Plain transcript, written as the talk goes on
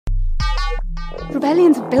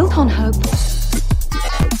Rebellions are built on hope.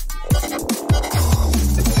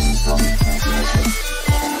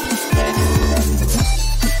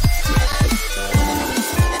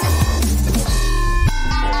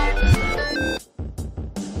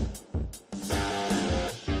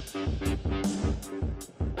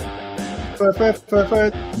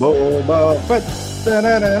 Boba Fett.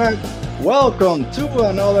 Welcome to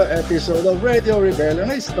another episode of Radio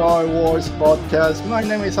Rebellion, a Star Wars podcast. My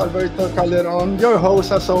name is Alberto Calderon, your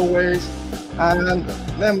host as always. And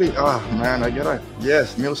let me,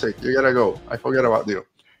 music, you gotta go. I forget about you.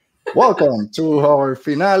 Welcome to our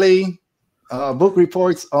finale book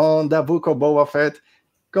reports on the Book of Boba Fett.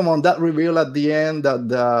 Come on, that reveal at the end, that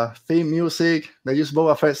the theme music, they use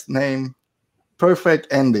Boba Fett's name, perfect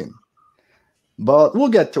ending. But we'll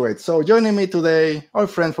get to it. So joining me today, our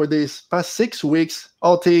friend for these past 6 weeks,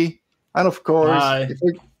 Oti. And of course,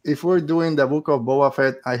 if we're doing the Book of Boba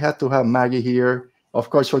Fett, I had to have Maggie here, of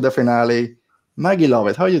course, for the finale. Maggie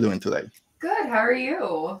Lovett, how are you doing today? Good. How are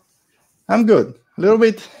you? I'm good. A little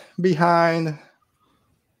bit behind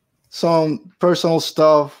some personal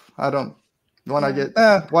stuff. I don't want to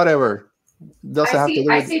get, whatever.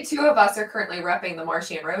 I see two of us are currently repping the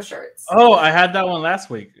Martian Row shirts. Oh, I had that one last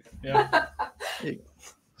week. Yeah.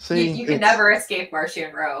 See, you can never escape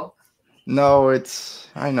Martian Row. No,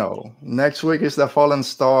 I know. Next week is the Fallen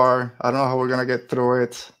Star. I don't know how we're going to get through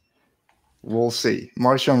it. We'll see.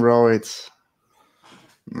 Martian Row, I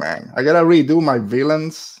got to redo my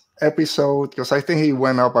villains episode because I think he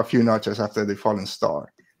went up a few notches after the Fallen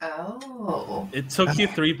Star. Oh. It took you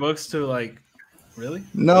 3 books to really?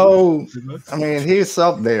 No, I mean, he's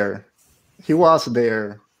up there. He was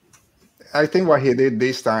there. I think what he did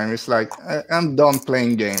this time is I'm done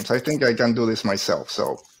playing games. I think I can do this myself.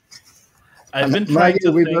 So I've been trying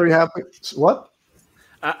to be very happy. What?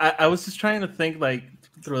 I was just trying to think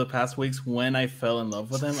through the past weeks when I fell in love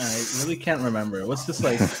with him, and I really can't remember. It was just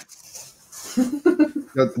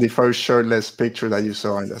the first shirtless picture that you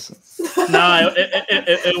saw in this. No,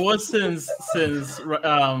 it was since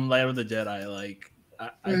Light of the Jedi. I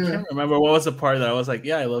can't remember what was the part that I was like,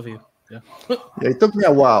 yeah, I love you. Yeah. Yeah, it took me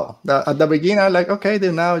a while. At the beginning, I'm like, okay,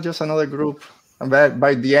 they're now just another group. And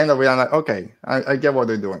by the end of it, I'm like, okay, I get what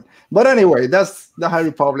they're doing. But anyway, that's the High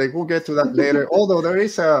Republic. We'll get to that later. Although there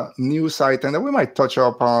is a news item that we might touch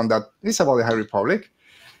upon that is about the High Republic.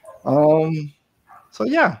 So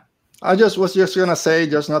yeah, I was just gonna say,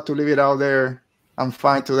 just not to leave it out there. I'm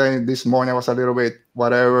fine today. This morning I was a little bit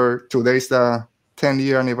whatever. Today's the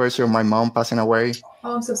 10-year anniversary of my mom passing away.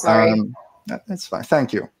 Oh, I'm so sorry. It's fine.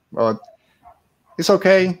 Thank you. But it's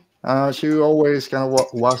okay. She always kind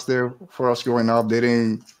of was there for us growing up. They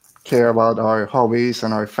didn't care about our hobbies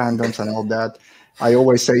and our fandoms and all that. I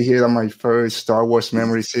always say here that my first Star Wars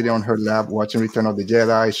memory sitting on her lap watching Return of the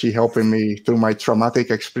Jedi. She helping me through my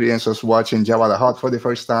traumatic experiences watching Jabba the Hutt for the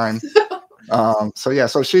first time.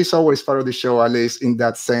 So she's always part of the show, at least in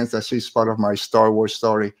that sense that she's part of my Star Wars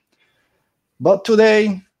story. But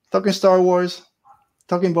today, talking Star Wars,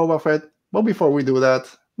 talking Boba Fett. But before we do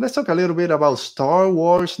that, let's talk a little bit about Star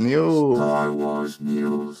Wars news.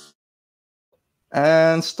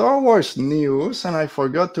 And Star Wars news, and I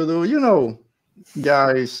forgot to do,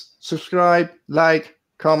 guys, subscribe, like,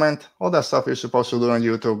 comment, all that stuff you're supposed to do on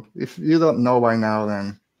YouTube. If you don't know by now,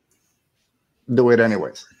 then do it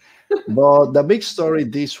anyways. But the big story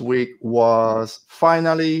this week was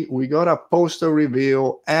finally we got a poster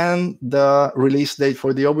reveal and the release date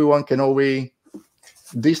for the Obi-Wan Kenobi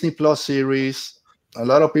Disney Plus series. A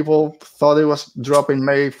lot of people thought it was dropping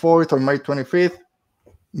May 4th or May 25th.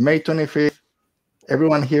 May 25th.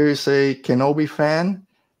 Everyone here is a Kenobi fan.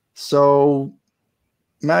 So,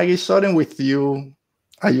 Maggie, starting with you,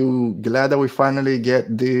 are you glad that we finally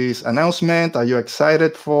get this announcement? Are you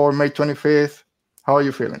excited for May 25th? How are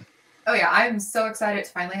you feeling? Oh, yeah. I'm so excited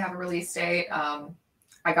to finally have a release date.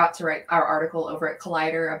 I got to write our article over at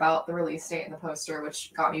Collider about the release date and the poster,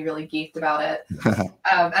 which got me really geeked about it.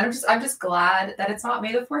 And I'm just glad that it's not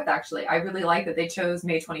May the 4th, actually. I really like that they chose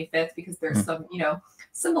May 25th because there's some,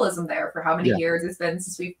 symbolism there for how many years it's been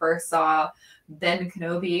since we first saw Ben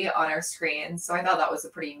Kenobi on our screen. So I thought that was a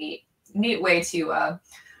pretty neat way to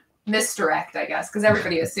misdirect, I guess, because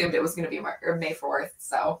everybody assumed it was going to be May 4th.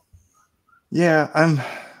 So yeah, I'm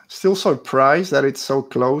still surprised that it's so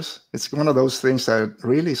close. It's one of those things that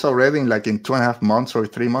really is already in 2.5 months or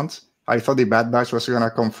 3 months. I thought the Bad Batch was going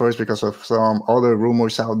to come first because of some other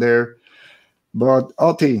rumors out there. But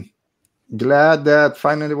Oti, glad that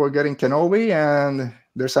finally we're getting Kenobi, and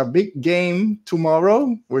there's a big game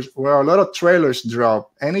tomorrow where a lot of trailers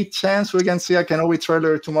drop. Any chance we can see a Kenobi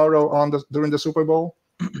trailer tomorrow during the Super Bowl?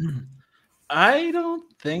 I don't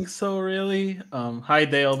think so, really. Hi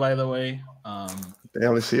Dale, by the way.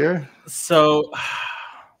 Dale is here. So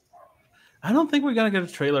I don't think we're gonna get a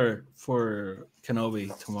trailer for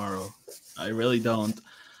Kenobi tomorrow. I really don't.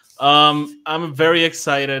 I'm very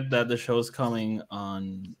excited that the show's coming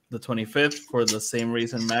on the 25th for the same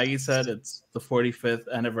reason Maggie said. It's the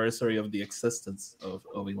 45th anniversary of the existence of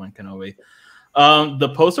Obi-Wan Kenobi. The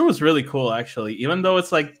poster was really cool, actually. Even though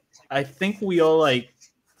it's like, I think we all like,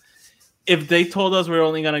 if they told us we are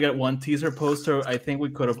only gonna get one teaser poster, I think we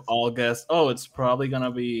could have all guessed, oh, it's probably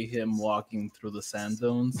gonna be him walking through the sand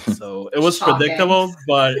dunes. So it was Shocking. predictable,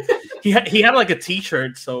 but he had like a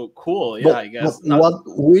T-shirt, so cool. Yeah, I guess.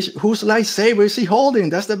 Whose lightsaber is he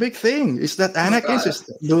holding? That's the big thing. Is that Anakin's?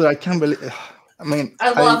 Dude, I can't believe. I mean,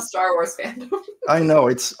 I love Star Wars fandom. I know,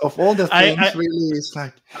 it's of all the things. Really, it's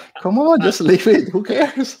like, come on, just leave it. Who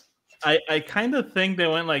cares? I kind of think they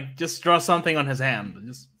went like, just draw something on his hand.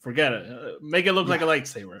 Just forget it. Make it look like a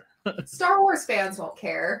lightsaber. Star Wars fans won't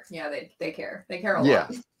care. Yeah, they care. They care a lot. Yeah,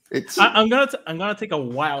 it's. I'm gonna take a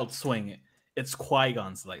wild swing. It's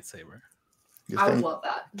Qui-Gon's lightsaber. I would love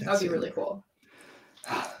that. That would be really cool.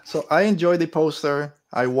 So I enjoyed the poster.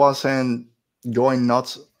 I wasn't going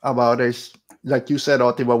nuts about it. Like you said,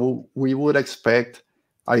 Oti, but we would expect.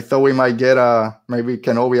 I thought we might get maybe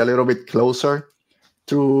Kenobi a little bit closer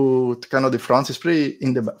to kind of the front. It's pretty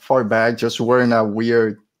in the far back, just wearing a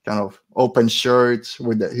weird kind of open shirt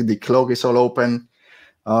with the cloak is all open.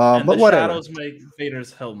 And but the whatever. shadows make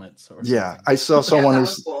Vader's helmet. Yeah, I saw someone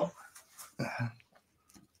who's. Cool.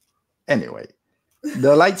 Anyway,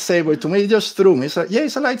 the lightsaber to me just threw me. It's like, yeah,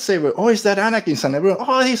 it's a lightsaber. Oh, is that Anakin's? And everyone,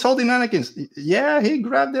 oh, he's holding Anakin's. Yeah, he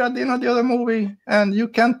grabbed it at the end of the other movie, and you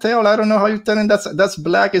can't tell. I don't know how you tell him that's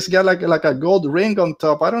black. It's got like a gold ring on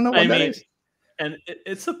top. I don't know what that is. And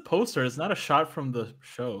it's a poster. It's not a shot from the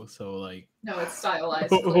show. So like, no, it's stylized.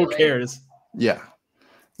 Who cares? Yeah.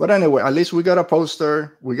 But anyway, at least we got a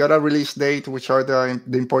poster. We got a release date, which are the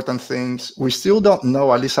important things. We still don't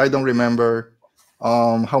know, at least I don't remember,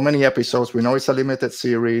 how many episodes. We know it's a limited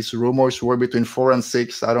series. Rumors were between 4 and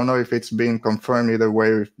 6. I don't know if it's been confirmed either way.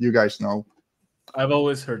 If you guys know. I've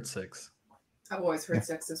always heard 6. I've always heard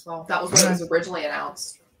 6 as well. That was when it was originally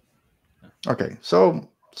announced. Okay, so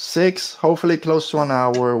 6, hopefully close to an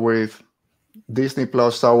hour with Disney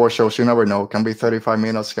Plus Star Wars shows. You never know. Can be 35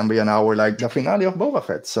 minutes, can be an hour, like the finale of Boba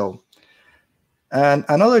Fett. So, and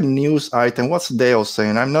another news item. What's Dale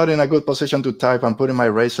saying? I'm not in a good position to type. I'm putting my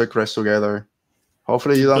Razor Crest together.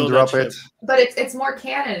 Hopefully you don't drop it. But it's more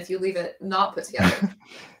canon if you leave it not put together.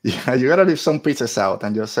 Yeah, you gotta leave some pieces out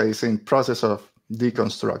and just say it's in process of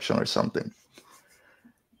deconstruction or something.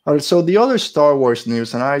 All right, so the other Star Wars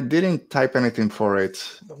news, and I didn't type anything for it,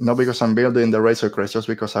 not because I'm building the Razor Crest, just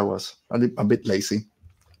because I was a bit lazy.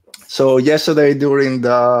 So yesterday during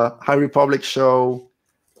the High Republic show,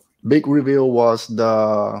 big reveal was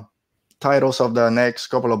the titles of the next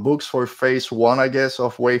couple of books for Phase 1, I guess,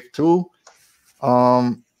 of Wave 2.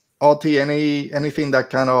 Oti, anything that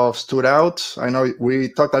kind of stood out? I know we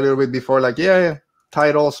talked a little bit before, like, yeah,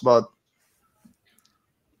 titles, but...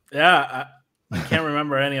 Yeah, I can't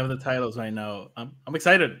remember any of the titles right now. I'm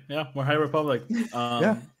excited. Yeah, more High Republic.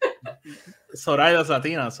 Yeah. Soraida's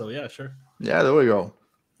Latina, so yeah, sure. Yeah, there we go.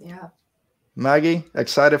 Yeah. Maggie,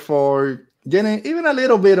 excited for getting even a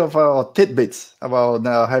little bit of tidbits about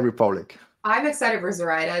the High Republic. I'm excited for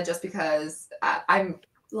Zoraida just because I'm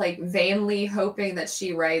like vainly hoping that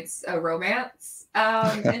she writes a romance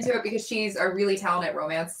into it, because she's a really talented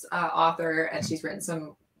romance author, and she's written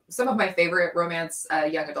some of my favorite romance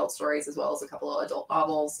young adult stories, as well as a couple of adult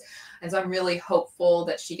novels. And so I'm really hopeful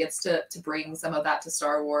that she gets to bring some of that to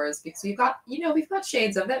Star Wars, because we've got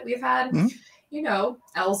shades of it. We've had,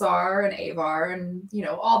 Elzar and Avar and,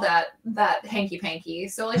 all that hanky panky.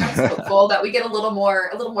 So like, I'm hopeful that we get a little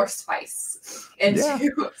more spice into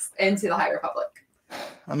the High Republic.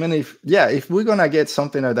 I mean, if we're going to get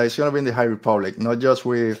something like that, it's going to be in the High Republic, not just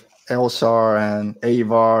with Elzar and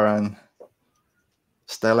Avar and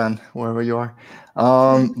Stellan, wherever you are.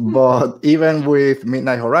 But even with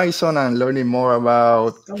Midnight Horizon and learning more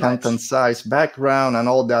about Canton Side's background and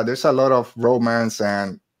all that, there's a lot of romance,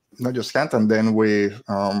 and not just Canton, then with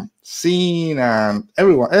Scene and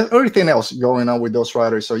everything else going on with those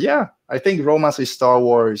writers. So yeah, I think romance in Star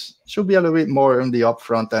Wars should be a little bit more in the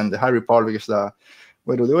upfront, and the High Republic is the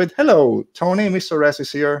way to do it. Hello, Tony, Mr. Rez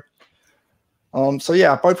is here. So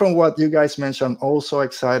yeah, apart from what you guys mentioned, also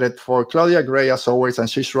excited for Claudia Gray as always, and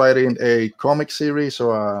she's writing a comic series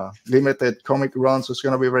or a limited comic run, so it's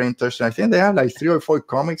going to be very interesting. I think they have like 3 or 4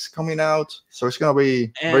 comics coming out, so it's going to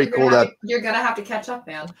be very cool. You're going to have to catch up,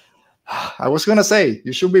 man. I was gonna say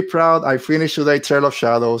you should be proud. I finished today Trail of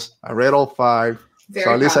Shadows. I read all 5, Very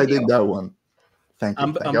so at least proud I of you. did that one. Thank you.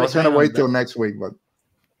 I'm I was gonna behind on wait till that. next week, but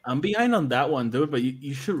I'm behind on that one, dude. But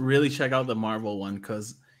you should really check out the Marvel one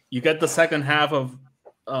because you get the second half of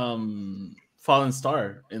Fallen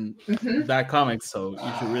Star in Mhm. that comic, so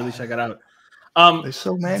you should really check it out. there's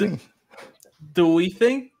so Do, many. do we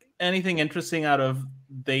think anything interesting out of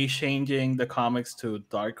they changing the comics to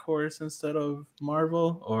Dark Horse instead of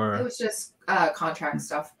Marvel? It Or was just contract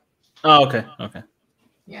stuff. oh, okay.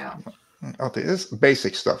 Yeah. Okay, it's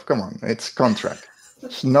basic stuff. Come on, it's contract.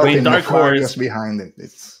 It's I mean, nothing Dark nefarious Horse. behind it.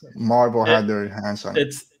 It's Marvel had their hands on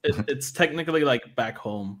it. It's technically like back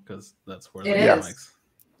home because that's where It the is. comics.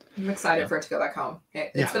 I'm excited Yeah. for it to go back home.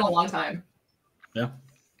 It's Yeah. been a long time. Yeah.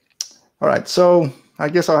 All right, so I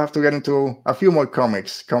guess I'll have to get into a few more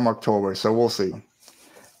comics come October, so we'll see.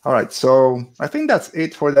 All right, so I think that's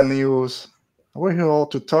it for the news. We're here all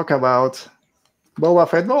to talk about Boba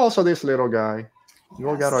Fett, but also this little guy. We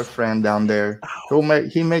all got our friend down there.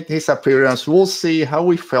 He made his appearance. We'll see how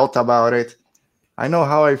we felt about it. I know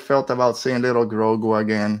how I felt about seeing little Grogu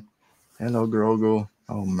again. Hello, Grogu.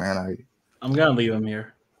 Oh man, I'm gonna leave him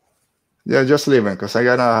here. yeah, just leave him because I'm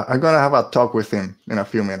gonna have a talk with him in a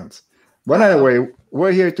few minutes. But anyway,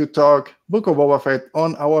 we're here to talk Book of Boba Fett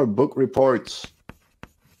on our book reports.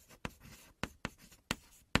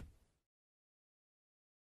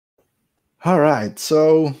 All right,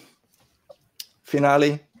 so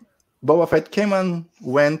finale. Boba Fett came and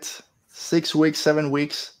went 6 weeks, 7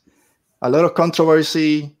 weeks. A lot of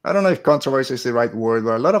controversy. I don't know if controversy is the right word,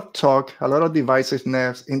 but a lot of talk, a lot of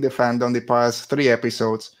divisiveness in the fandom the past 3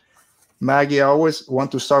 episodes. Maggie, I always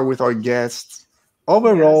want to start with our guests.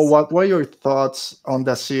 Overall, Yes. what were your thoughts on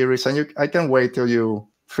the series? And I can wait till you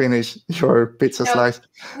finish your pizza slice.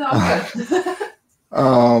 No,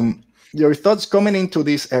 I'm good. Your thoughts coming into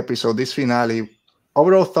this episode, this finale,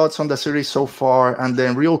 overall thoughts on the series so far, and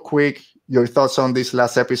then real quick, your thoughts on this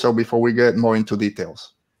last episode before we get more into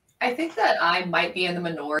details. I think that I might be in the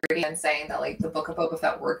minority in saying that like the Book of Boba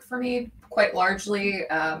Fett worked for me quite largely.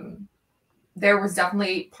 There was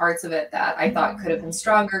definitely parts of it that I thought could have been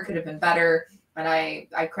stronger, could have been better. And I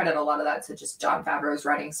credit a lot of that to just Jon Favreau's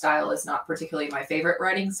writing style is not particularly my favorite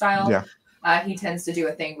writing style. Yeah. He tends to do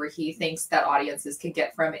a thing where he thinks that audiences can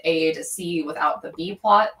get from A to C without the B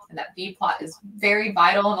plot. And that B plot is very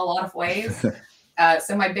vital in a lot of ways.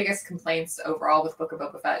 So my biggest complaints overall with Book of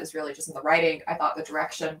Boba Fett is really just in the writing. I thought the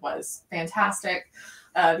direction was fantastic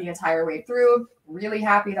the entire way through. Really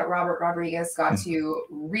happy that Robert Rodriguez got to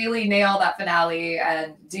really nail that finale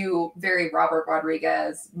and do very Robert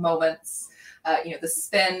Rodriguez moments. The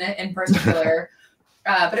spin in particular.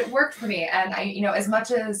 But it worked for me. And as much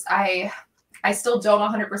as I still don't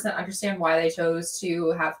 100% understand why they chose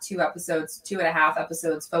to have 2.5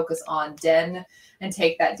 episodes focus on Den and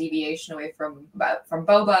take that deviation away from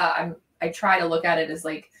Boba. I try to look at it as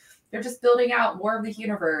like they're just building out more of the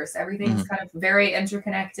universe. Everything's kind of very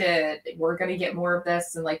interconnected. We're going to get more of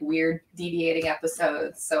this in like weird deviating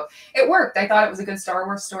episodes. So it worked. I thought it was a good Star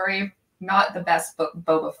Wars story. Not the best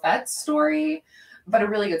Boba Fett story, but a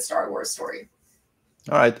really good Star Wars story.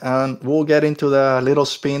 All right, and we'll get into the little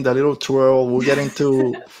spin, the little twirl. We'll get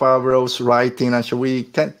into Favreau's writing, and we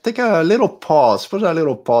can take a little pause. Put a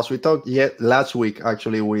little pause. We talked last week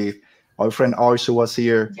actually with our friend Arsu was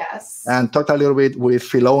here. Yes. And talked a little bit with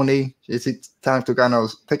Filoni. It's time to kind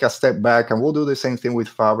of take a step back, and we'll do the same thing with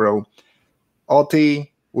Favreau.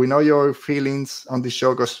 Oti, we know your feelings on the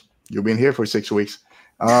show because you've been here for 6 weeks.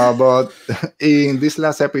 But in this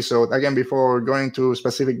last episode, again, before going to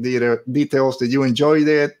specific details, did you enjoy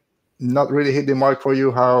it? Not really hit the mark for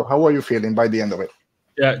you? How were you feeling by the end of it?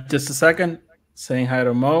 Yeah, just a second. Saying hi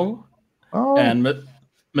to Mo. Oh. And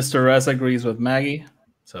Mr. Rez agrees with Maggie.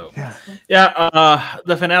 So yeah,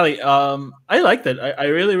 the finale. I liked it. I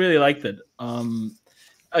really, really liked it.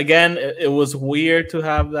 Again, it was weird to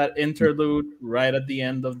have that interlude right at the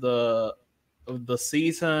end of the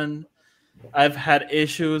season. I've had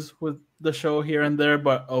issues with the show here and there,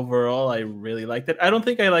 but overall, I really liked it. I don't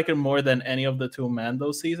think I like it more than any of the 2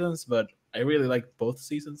 Mando seasons, but I really liked both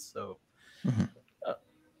seasons. So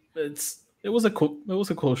it was a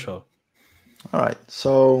cool show. All right,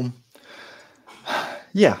 so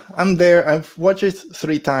yeah, I'm there. I've watched it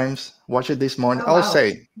 3 times. Watched it this morning. Oh, I'll wow.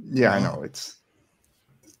 say, yeah, I know it's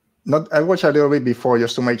not. I watched a little bit before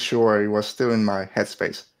just to make sure it was still in my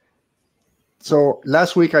headspace. So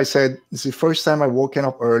last week I said it's the first time I woken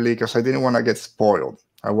up early because I didn't want to get spoiled.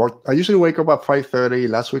 I usually wake up at 5:30.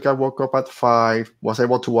 Last week I woke up at 5, was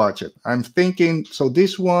able to watch it. I'm thinking, so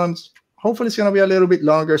this one's hopefully it's gonna be a little bit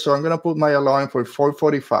longer. So I'm gonna put my alarm for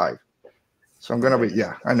 4:45. So I'm gonna be,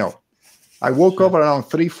 I know. I woke up around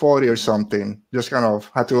 3:40 or something. Just kind of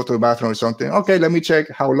had to go to the bathroom or something. Okay, let me check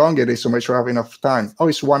how long it is to make sure I have enough time. Oh,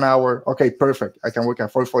 it's 1 hour. Okay, perfect. I can wake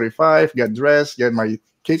at 4:45, get dressed, get my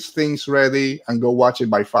kids' things ready, and go watch it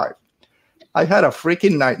by 5. I had a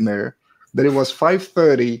freaking nightmare that it was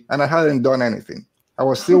 5:30 and I hadn't done anything. I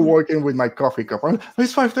was still working with my coffee cup.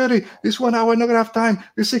 It's 5:30. It's 1 hour. I'm not gonna have time.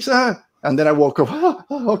 It's 6 hours. And then I woke up.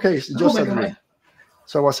 Okay, it's just a dream.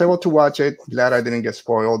 So I was able to watch it. Glad I didn't get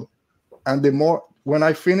spoiled. And when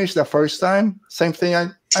I finished the first time, same thing.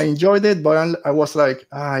 I enjoyed it, but I was like,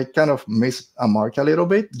 I kind of missed a mark a little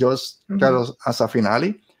bit, just kind of as a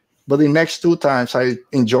finale. But the next 2 times, I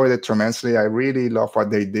enjoyed it tremendously. I really love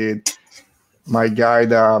what they did. My guy,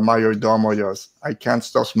 the Mayordomo, I can't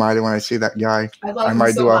stop smiling when I see that guy. I love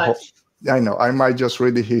him so much. I know. I might just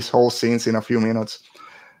read his whole scenes in a few minutes.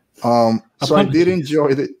 So I did enjoy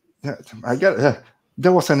it.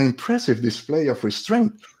 There was an impressive display of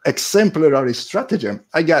restraint, exemplary stratagem.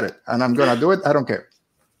 I get it, and I'm gonna do it. I don't care.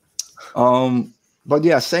 But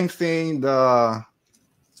yeah, same thing.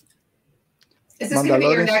 Is this gonna be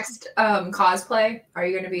your next cosplay? Are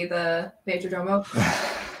you gonna be the Mayordomo?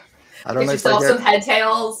 I don't know if yourself some head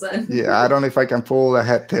tails. Yeah, I don't know if I can pull the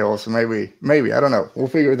head tails. Maybe. I don't know. We'll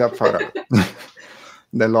figure that part out.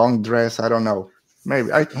 The long dress. I don't know. Maybe.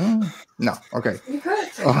 No. Okay. You could.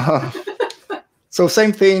 So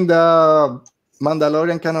same thing. The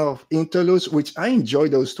Mandalorian kind of interludes, which I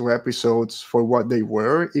enjoyed those 2 episodes for what they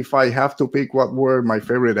were. If I have to pick what were my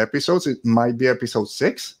favorite episodes, it might be episode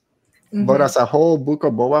 6. But as a whole Book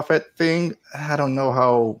of Boba Fett thing, I don't know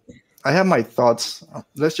how. I have my thoughts.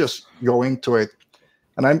 Let's just go into it.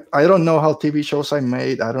 And I don't know how TV shows are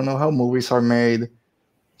made. I don't know how movies are made.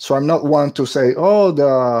 So I'm not one to say, oh,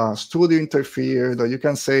 the studio interfered, or you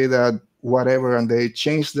can say that whatever, and they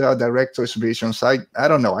changed the director's visions. I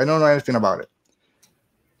don't know. I don't know anything about it.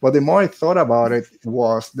 But the more I thought about it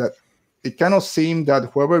was that it kind of seemed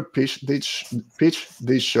that whoever pitched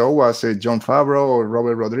this show was Jon Favreau or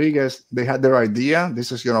Robert Rodriguez. They had their idea.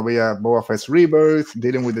 This is going to be a Boba Fett's rebirth,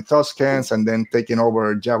 dealing with the Tuskens, and then taking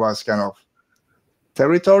over Jabba's kind of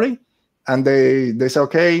territory. And they said,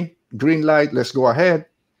 okay, green light, let's go ahead.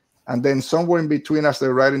 And then somewhere in between, as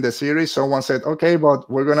they're writing the series, someone said, okay, but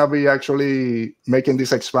we're going to be actually making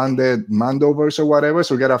this expanded Mandoverse or whatever,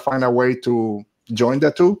 so we got to find a way to join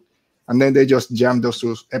the 2. And then they just jammed those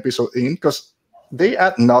 2 episodes in because they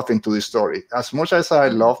add nothing to the story. As much as I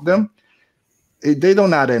love them, they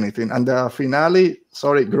don't add anything. And the finale,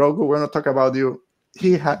 sorry, Grogu, we're not talking about you.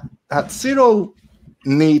 He had zero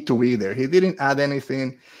need to be there. He didn't add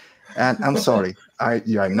anything. And I'm sorry. I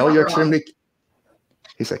know you're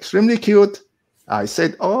he's extremely cute. I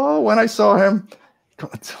said, oh, when I saw him,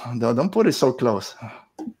 don't put it so close.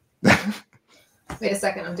 Wait a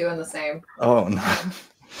second, I'm doing the same. Oh, no.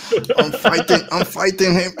 I'm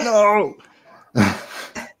fighting him. No.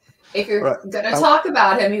 If you're gonna talk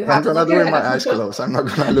about him, you have to look at him. I'm gonna do it with my eyes closed. I'm not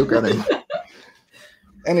gonna look at him.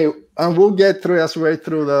 Anyway, and we'll get through as way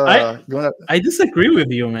through the. I disagree with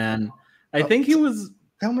you, man. I think he was.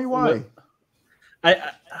 Tell me why.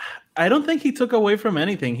 I don't think he took away from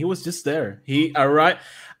anything. He was just there. He arrived.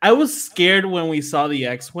 I was scared when we saw the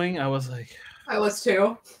X-wing. I was like, I was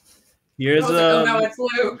too. Here's oh no, it's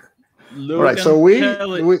Luke. All right, so we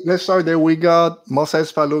let's start there. We got Mos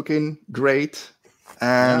Espa looking great,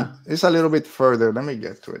 and it's a little bit further. Let me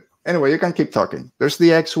get to it. Anyway, you can keep talking. There's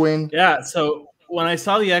the X-wing. Yeah. So when I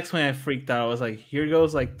saw the X-wing, I freaked out. I was like, here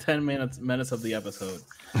goes like 10 minutes of the episode.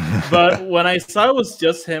 But when I saw it was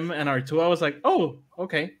just him and R2, I was like, oh,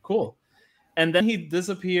 okay, cool. And then he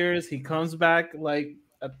disappears. He comes back like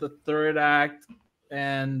at the 3rd act,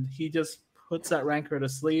 and he just puts that rancor to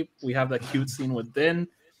sleep. We have that cute scene with Din.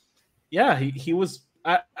 Yeah, he was.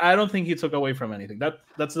 I don't think he took away from anything.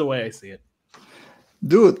 That's the way I see it.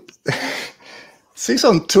 Dude,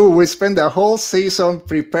 season 2, we spent the whole season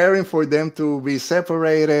preparing for them to be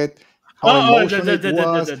separated. That's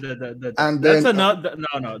another.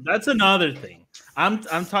 No, that's another thing. I'm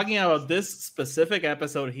talking about this specific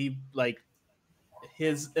episode.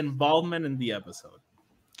 His involvement in the episode.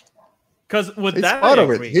 Because with it's that, part I of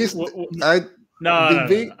agree. it. No.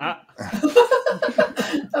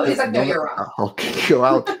 Oh, he's like, no, you're wrong. I'll kick you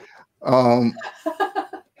out.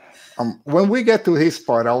 When we get to his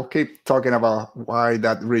part, I'll keep talking about why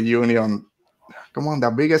that reunion. Come on, the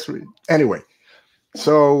biggest. Anyway,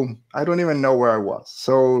 so I don't even know where I was.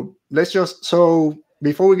 So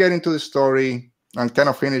before we get into the story and kind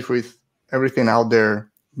of finish with everything out there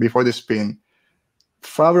before the spin,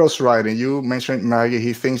 Favreau's writing. You mentioned Maggie.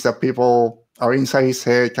 He thinks that people are inside his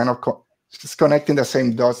head, kind of just connecting the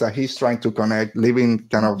same dots that he's trying to connect, leaving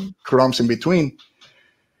kind of crumbs in between.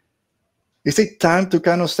 is it time to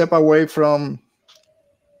kind of step away from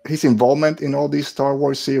his involvement in all these Star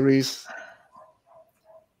Wars series?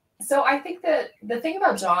 So I think that the thing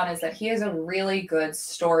about John is that he is a really good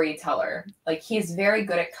storyteller. Like, he's very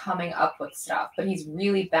good at coming up with stuff, but he's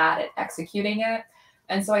really bad at executing it.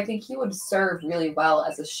 And so I think he would serve really well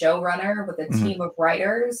as a showrunner with a team of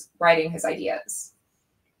writers writing his ideas.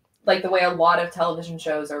 Like the way a lot of television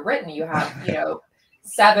shows are written, you have,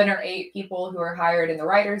 7 or 8 people who are hired in the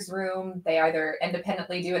writer's room. They either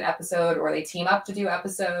independently do an episode or they team up to do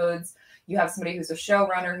episodes. You have somebody who's a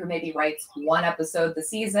showrunner who maybe writes 1 episode the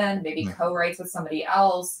season, maybe co-writes with somebody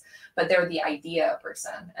else, but they're the idea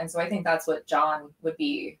person. And so I think that's what John would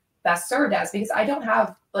be best served as, because I don't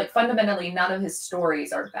have, fundamentally, none of his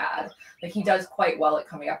stories are bad. Like, he does quite well at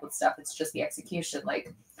coming up with stuff. It's just the execution.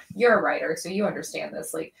 Like, you're a writer, so you understand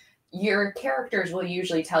this. Like, your characters will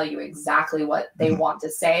usually tell you exactly what they want to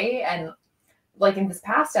say. And like in this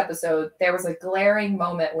past episode, there was a glaring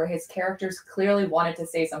moment where his characters clearly wanted to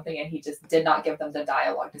say something and he just did not give them the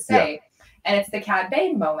dialogue to say. Yeah. And it's the Cad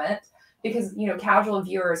Bane moment, because, casual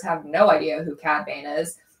viewers have no idea who Cad Bane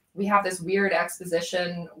is. We have this weird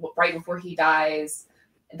exposition right before he dies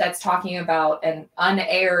that's talking about an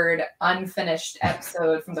unaired, unfinished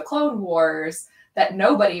episode from the Clone Wars that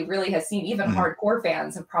nobody really has seen. Even hardcore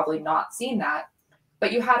fans have probably not seen that.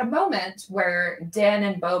 But you had a moment where Din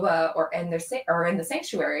and Boba are in the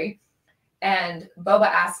sanctuary, and Boba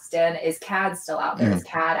asks Din, "Is Cad still out there? Is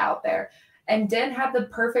Cad out there?" And Din had the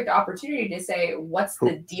perfect opportunity to say, "What's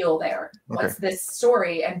the deal there? What's this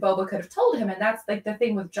story?" And Boba could have told him. And that's like the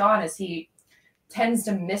thing with John, is he tends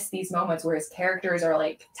to miss these moments where his characters are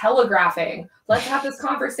like telegraphing, "Let's have this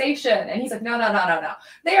conversation." And he's like, no.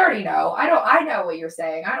 They already know. I know what you're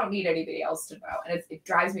saying. I don't need anybody else to know. And it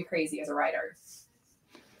drives me crazy as a writer.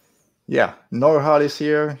 Yeah, Norhal is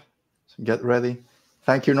here. So get ready.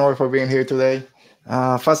 Thank you, Nor, for being here today.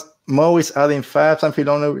 First, Mo is adding Fabs and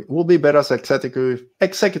Filoni will be better as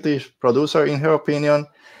executive producer, in her opinion.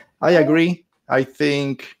 I agree. I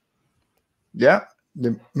think,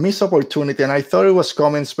 the missed opportunity, and I thought it was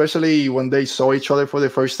coming, especially when they saw each other for the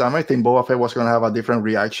first time. I think Boba Fett was going to have a different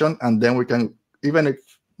reaction, and then we can,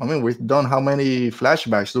 we've done how many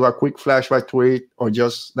flashbacks, do a quick flashback to it, or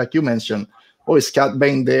just, like you mentioned, is Cad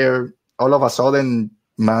Bane there? All of a sudden,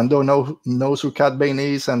 Mando knows who Cad Bane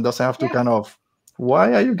is and doesn't have to kind of,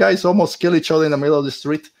 why are you guys almost kill each other in the middle of the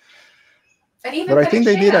street? And even but I think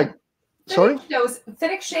they did a... Sorry?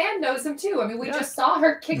 Fennec Shand knows him too. I mean, we just saw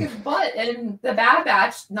her kick his butt in the Bad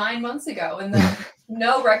Batch 9 months ago, and then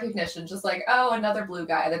no recognition, just like, oh, another blue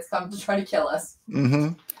guy that's come to try to kill us.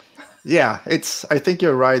 Yeah, I think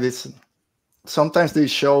you're right. It's sometimes the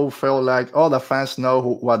show felt like, oh, the fans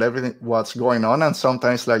know what's going on, and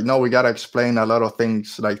sometimes like, no, we gotta explain a lot of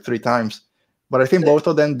things like 3 times. But I think both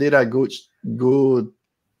of them did a good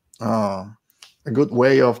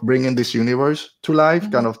way of bringing this universe to life,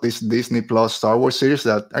 kind of this Disney Plus Star Wars series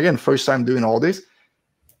that, again, first time doing all this.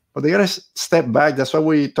 But they gotta step back. That's why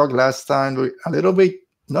we talked last time. We a little bit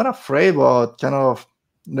not afraid, but kind of,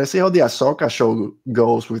 let's see how the Ahsoka show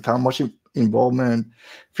goes with how much involvement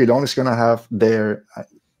Filoni's gonna have there.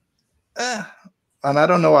 And I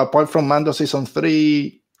don't know, apart from Mando season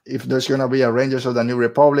 3, if there's gonna be a Rangers of the New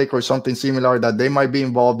Republic or something similar that they might be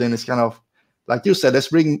involved in. It's kind of, like you said, let's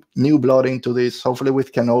bring new blood into this. Hopefully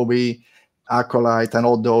with Kenobi, Acolyte, and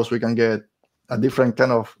all those, we can get a different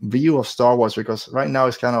kind of view of Star Wars, because right now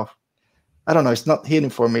it's kind of, I don't know, it's not hitting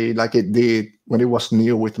for me like it did when it was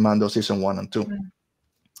new with Mando season 1 and 2.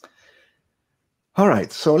 All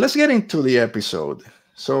right, so let's get into the episode.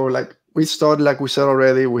 So like we started, like we said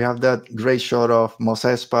already, we have that great shot of Mos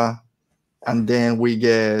Espa, and then we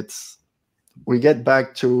get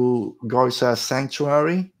back to Gorsa's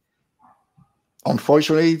sanctuary.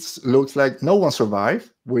 Unfortunately, it looks like no one survived,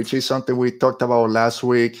 which is something we talked about last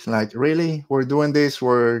week. Like, really? We're doing this?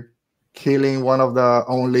 We're killing one of the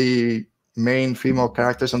only main female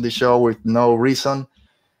characters on the show with no reason.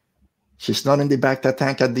 She's not in the Bacta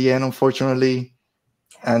tank at the end, unfortunately.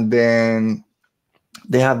 And then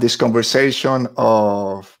they have this conversation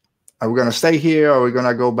of, are we going to stay here, or are we going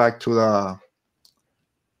to go back to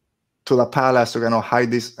the palace? We're going to hide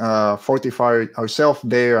this, fortify ourselves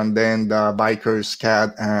there. And then the bikers,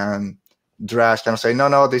 Cad and Drash, kind of say,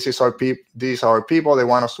 no, this is our these are our people. They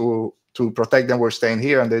want us to protect them. We're staying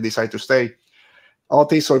here. And they decide to stay.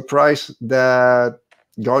 Ulti surprised that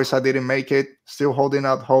Gorsa didn't make it, still holding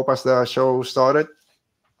out hope as the show started.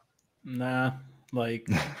 Nah, like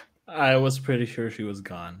I was pretty sure she was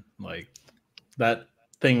gone. Like that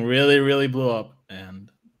thing really, really blew up, and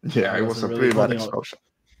yeah, it was a pretty bad explosion.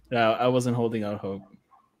 Yeah, I wasn't holding out hope.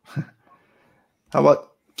 How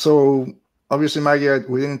about, so obviously, Maggie,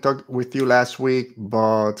 we didn't talk with you last week,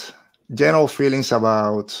 but general feelings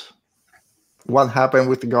about what happened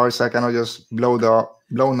with Garza kind of just blown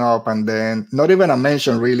up, and then not even a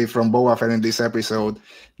mention really from Boba Fett in this episode.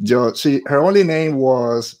 Just her only name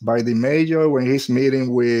was by the Major when he's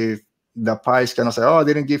meeting with the Pikes, kind of say, "Oh, I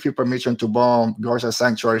didn't give you permission to bomb Garza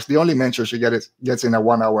Sanctuary." It's the only mention she gets in a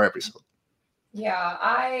 1-hour episode. Yeah,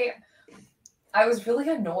 I was really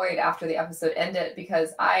annoyed after the episode ended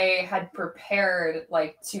because I had prepared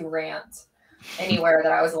like to rant anywhere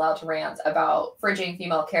that I was allowed to rant about fridging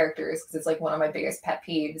female characters because it's like one of my biggest pet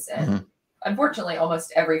peeves, and unfortunately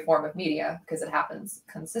almost every form of media because it happens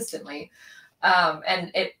consistently.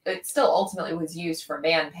 And it still ultimately was used for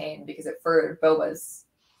man pain because it furthered Boba's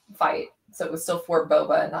fight, so it was still for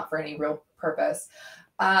Boba and not for any real purpose.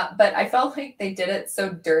 But I felt like they did it so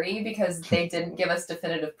dirty because they didn't give us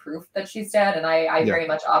definitive proof that she's dead, and I very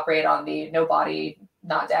much operate on the no body,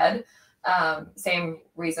 not dead. Same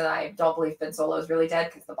reason I don't believe Ben Solo is really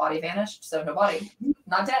dead because the body vanished, so no body,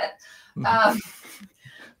 not dead.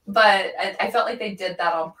 But I felt like they did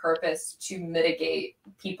that on purpose to mitigate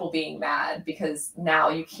people being mad, because now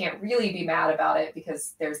you can't really be mad about it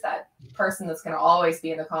because there's that person that's going to always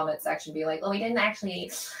be in the comment section be like, well, we didn't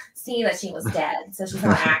actually see that she was dead, so she's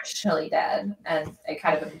not actually dead. And it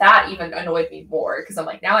kind of, that even annoyed me more because I'm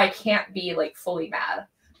like, now I can't be like fully mad.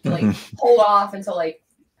 Like hold off until like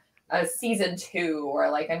a season 2 or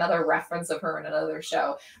like another reference of her in another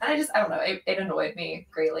show. And I don't know, it annoyed me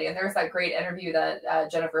greatly. And there was that great interview that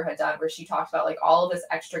Jennifer had done where she talked about like all of this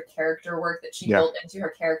extra character work that she built into her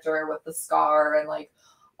character with the scar and like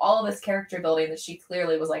all of this character building that she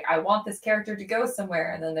clearly was like, I want this character to go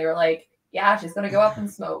somewhere. And then they were like, yeah, she's going to go up in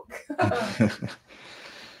smoke.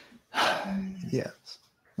 Yes.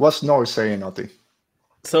 What's Nor saying, Oti?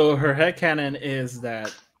 So her headcanon is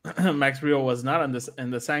that Max Rebo was not in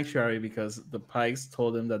the sanctuary because the Pikes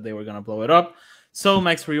told him that they were going to blow it up. So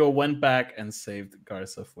Max Rebo went back and saved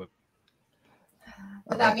Garza Fwip.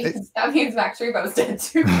 That means Max Rebo's dead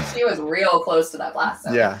too. She was real close to that blast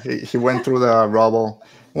zone. Yeah, he went through the rubble.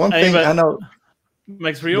 One thing I know,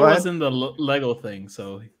 Max Rebo was in the Lego thing,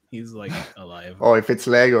 so he's like alive. Oh, if it's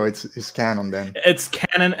Lego, it's canon then. It's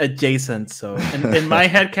canon adjacent. So in my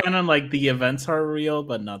head canon, like the events are real,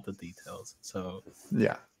 but not the details. So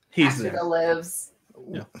yeah, he's there. Lives.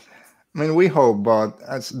 Yeah. I mean, we hope, but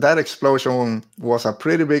that explosion was a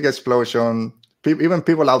pretty big explosion. Even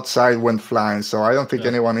people outside went flying, so I don't think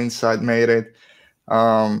anyone inside made it.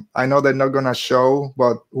 I know they're not gonna show,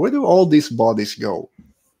 but where do all these bodies go?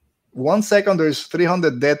 1 second there's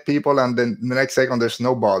 300 dead people, and then the next second there's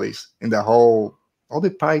no bodies in the whole. All the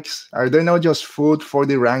Pikes, are they not just food for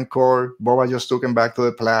the Rancor? Boba just took him back to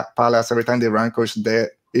the palace. Every time the Rancor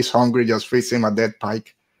is hungry, just feeds him a dead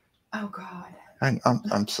Pike. Oh God.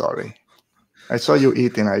 I'm sorry. I saw you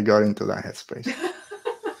eating. I got into that headspace.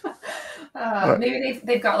 Maybe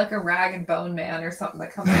they've got like a rag and bone man or something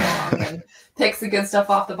that comes along and takes the good stuff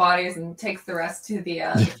off the bodies and takes the rest to the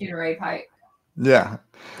funerary Pike. Yeah.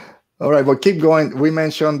 All right, but keep going. We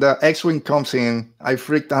mentioned the X-Wing comes in. I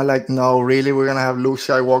freaked out like, no, really? We're going to have Luke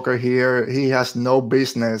Skywalker here? He has no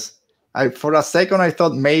business. For a second, I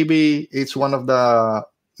thought maybe it's one of the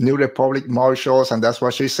New Republic marshals, and that's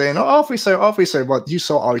what she's saying. Oh, officer. But you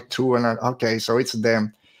saw R2, and okay, so it's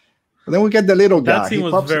them. And then we get the little guy. That scene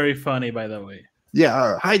was very funny, by the way.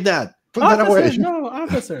 Yeah, hide that. Put officer, that away. No,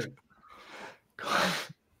 officer.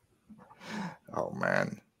 Oh,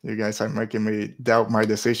 man. You guys are making me doubt my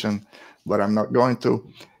decision, but I'm not going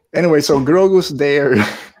to. Anyway, so Grogu's there.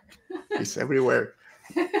 He's everywhere.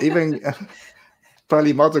 Even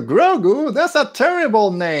probably Mother Grogu, that's a terrible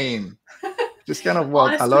name. Just kind of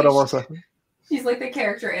what honestly, a lot of us are. She's like the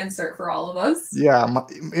character insert for all of us. Yeah,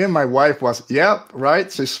 my wife was,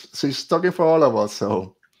 right? She's talking for all of us.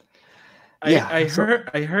 So yeah.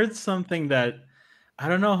 I heard something that I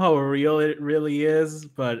don't know how real it really is,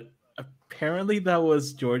 but apparently that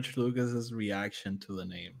was George Lucas's reaction to the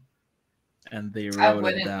name, and they wrote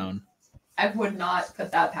it down. I would not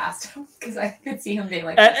put that past him because I could see him being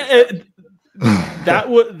like, that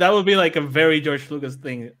would be like a very George Lucas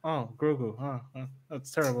thing. Oh, Grogu,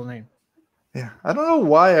 that's a terrible name. Yeah, I don't know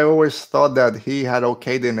why I always thought that he had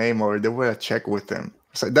okayed the name or they were check with him.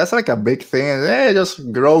 So that's like a big thing. Hey,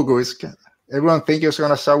 just Grogu. Everyone thinks it's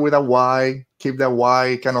gonna start with a Y, keep that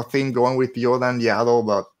Y kind of thing going with Yoda and Yaddle,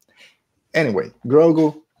 but. Anyway,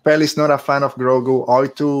 Grogu. Pelly's not a fan of Grogu.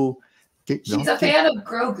 R2. She's a fan of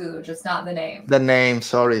Grogu, just not the name. The name.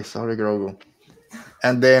 Sorry, Grogu.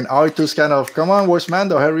 And then R2's kind of, come on, where's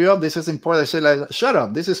Mando? Hurry up. This is important. I say, like, shut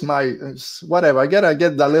up. This is my, whatever. I gotta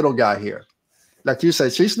get the little guy here. like you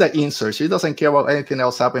said, she's the insert. She doesn't care about anything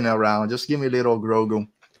else happening around. Just give me little Grogu.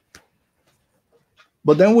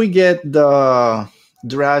 But then we get the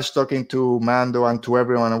Drash talking to Mando and to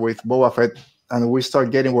everyone with Boba Fett, and we start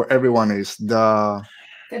getting where everyone is. The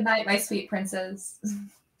Good night, my sweet princess.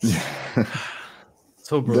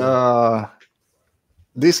 So brutal.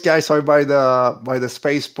 These guys are by the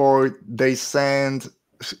spaceport. They send.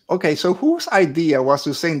 Okay, so whose idea was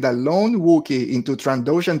to send the lone Wookiee into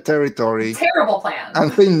Trandoshan territory? Terrible plan.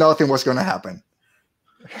 And think nothing was going to happen.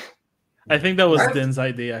 I think that was Din's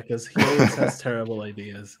idea because he always has terrible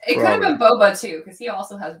ideas. It could have been Boba too, because he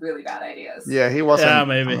also has really bad ideas. Yeah, he wasn't. Yeah,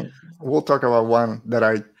 maybe. We'll talk about one that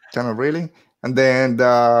I kind of really. And then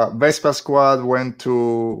the Vespa squad went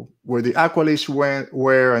to where the Aqualish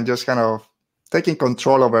were and just kind of taking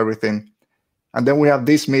control of everything. And then we have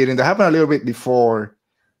this meeting that happened a little bit before,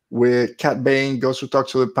 where Cat Bane goes to talk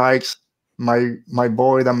to the Pikes. My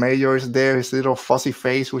boy, the Mayor, is there, his little fuzzy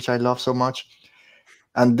face, which I love so much.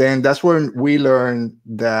 And then that's when we learned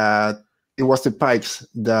that it was the Pikes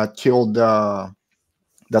that killed the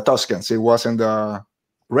Tuskens. It wasn't the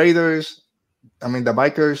Raiders, the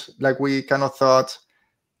bikers, like we kind of thought.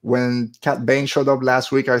 When Cat Bane showed up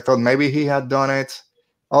last week, I thought maybe he had done it.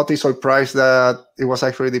 Utterly surprised that it was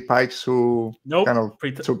actually the Pikes who kind of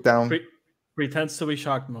took down. Pretends to be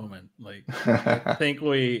shocked moment. Like, I think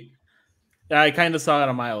I kind of saw it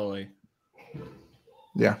a mile away.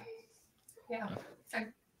 Yeah.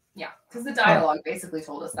 Yeah, because the dialogue basically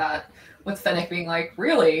told us that, with Fennec being like,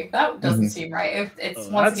 really? That doesn't seem right. It's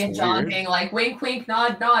once again John weird. Being like, wink, wink,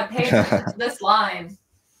 nod, nod, pay attention to this line.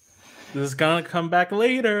 This is going to come back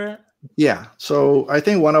later. Yeah, so I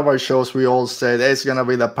think one of our shows we all said it's going to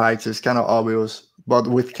be the Pikes. It's kind of obvious. But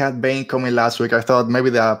with Cat Bane coming last week, I thought maybe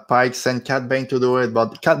the Pikes sent Cat Bane to do it.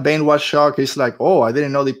 But Cat Bane was shocked. He's like, oh, I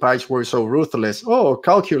didn't know the Pikes were so ruthless. Oh,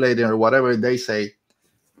 calculating or whatever they say.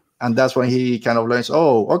 And that's when he kind of learns,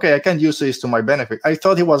 oh, okay, I can use this to my benefit. I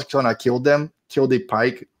thought he was going to kill the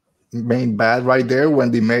Pike main bad right there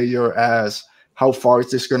when the Mayor asked, how far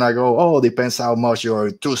is this going to go? Oh, depends how much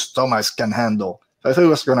your two stomachs can handle. So I thought he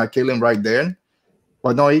was going to kill him right there.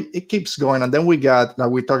 But no, it keeps going. And then we got,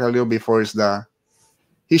 like we talked a little before, is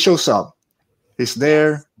he shows up. He's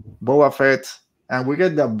there, Boba Fett, and we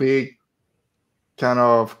get the big kind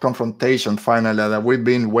of confrontation finally that we've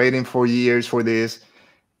been waiting for years for this.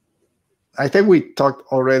 I think we talked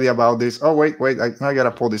already about this. Oh, wait. I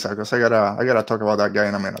gotta pull this out because I gotta talk about that guy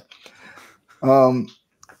in a minute.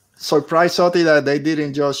 Surprised, Soti, that they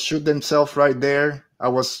didn't just shoot themselves right there. I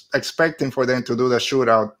was expecting for them to do the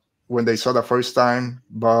shootout when they saw the first time,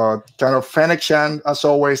 but kind of Fennec Shand, as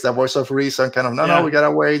always, the voice of reason, kind of, no, we gotta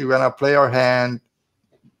wait. We're gonna play our hand.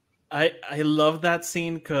 I love that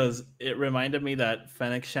scene because it reminded me that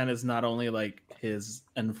Fennec Shand is not only like his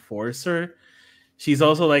enforcer, she's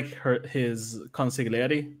also like his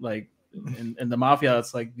consigliere, like in the mafia.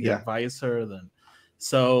 It's like the advisor.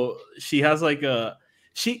 So she has like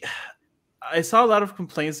I saw a lot of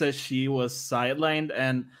complaints that she was sidelined,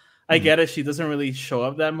 and I get it. She doesn't really show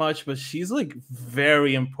up that much, but she's like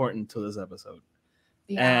very important to this episode.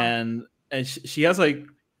 Yeah. And she has like,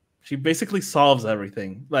 she basically solves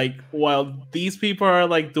everything. Like while these people are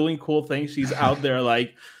like doing cool things, she's out there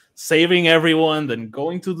like saving everyone, then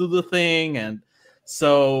going to do the thing. And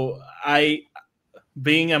so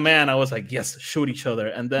being a man, I was like, yes, shoot each other.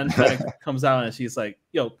 And then Fennec comes out and she's like,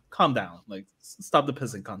 yo, calm down. Like, stop the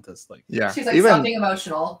pissing contest. Like, yeah, she's like, stop being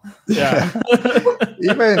emotional. Yeah.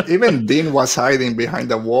 even Dean was hiding behind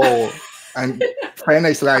the wall. And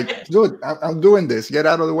Fennec's like, dude, I'm doing this. Get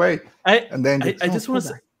out of the way. And then I just want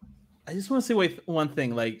to say one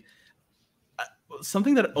thing. Like,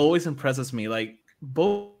 something that always impresses me, like,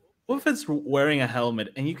 Boba Fett's wearing a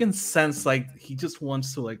helmet, and you can sense like he just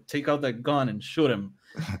wants to like take out that gun and shoot him,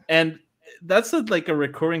 and that's like a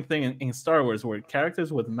recurring thing in Star Wars, where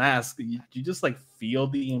characters with masks, you just like feel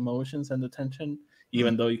the emotions and the tension,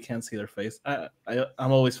 even though you can't see their face.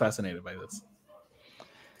 I'm always fascinated by this.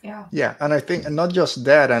 Yeah, and I think not just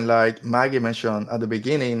that, and like Maggie mentioned at the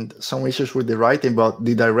beginning, some issues with the writing, but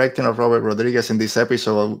the directing of Robert Rodriguez in this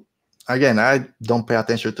episode. Again, I don't pay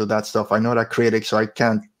attention to that stuff. I'm not a critic, so I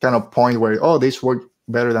can't kind of point where, oh, this worked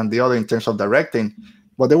better than the other in terms of directing.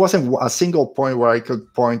 But there wasn't a single point where I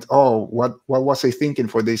could point, oh, what was he thinking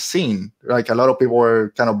for this scene? Like a lot of people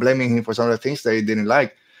were kind of blaming him for some of the things they didn't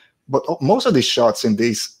like. But most of the shots in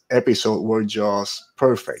this episode were just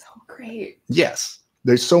perfect. So great. Yes,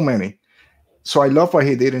 there's so many. So I love what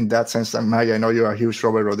he did in that sense. And Maggie, I know you're a huge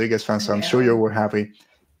Robert Rodriguez fan, so I'm sure you were happy.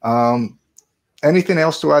 Anything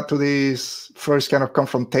else to add to this first kind of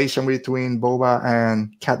confrontation between Boba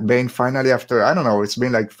and Cat Bane finally after, I don't know, it's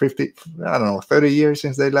been like 30 years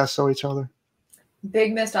since they last saw each other?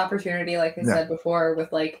 Big missed opportunity, like I said before,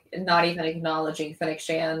 with like not even acknowledging Fennec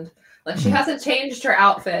Shand. Like she hasn't changed her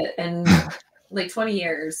outfit in like 20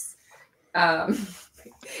 years.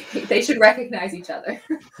 They should recognize each other.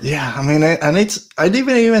 Yeah, I mean, and I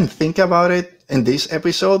didn't even think about it in this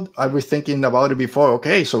episode. I was thinking about it before.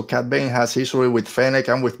 Okay, so Cat Bane has history with Fennec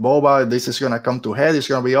and with Boba. This is gonna come to head. It's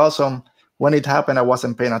gonna be awesome. When it happened, I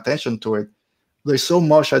wasn't paying attention to it. There's so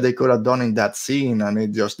much that they could have done in that scene, and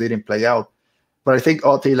it just didn't play out. But I think,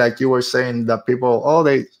 Oti, like you were saying, that people,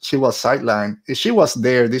 she was sidelined. If she was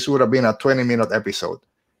there, this would have been a 20-minute episode.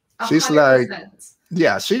 100%. She's like,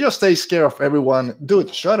 yeah, she just takes care of everyone.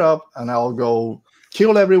 Dude, shut up, and I'll go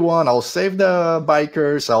kill everyone. I'll save the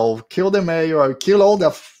bikers. I'll kill the mayor. I'll kill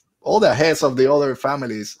all the heads of the other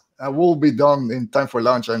families. I will be done in time for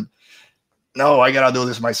lunch. And no, I gotta do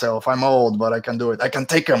this myself. I'm old, but I can do it. I can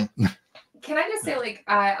take them. Can I just say, like,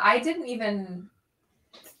 I didn't even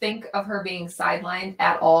think of her being sidelined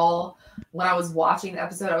at all when I was watching the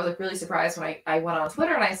episode. I was like really surprised when I went on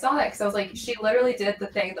Twitter and I saw that, because I was like, she literally did the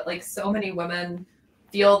thing that like so many women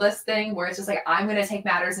feel this thing where it's just like, I'm gonna take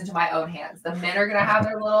matters into my own hands. The men are gonna have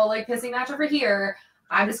their little like pissing match over here.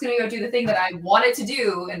 I'm just gonna go do the thing that I wanted to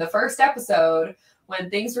do in the first episode when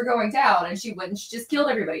things were going down, and she went and she just killed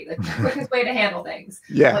everybody. The quickest way to handle things.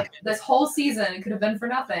 Yeah. Like this whole season could have been for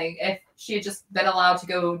nothing if she had just been allowed to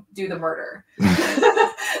go do the murder.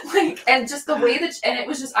 Like, and just the way that, and it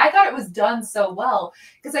was just, I thought it was done so well,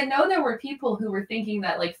 because I know there were people who were thinking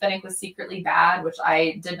that like Fennec was secretly bad, which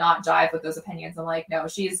I did not jive with those opinions. I'm like, no,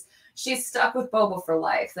 she's stuck with Boba for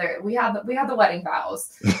life. We had the wedding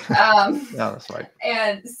vows. Yeah, that's right.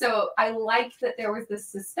 And so I liked that there was this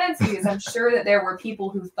suspense, because I'm sure that there were people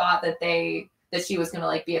who thought that she was going to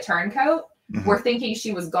like be a turncoat. Were thinking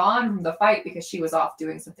she was gone from the fight because she was off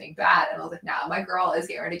doing something bad. And I was like, nah, my girl is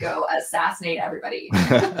getting ready to go assassinate everybody.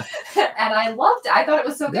 And I loved it. I thought it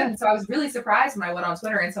was so good. And so I was really surprised when I went on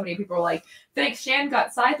Twitter and so many people were like, Fennec Shand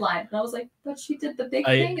got sidelined. And I was like, but she did the big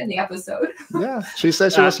thing in the episode. Yeah, she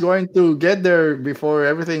said she was going to get there before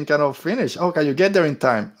everything kind of finished. Oh, can you get there in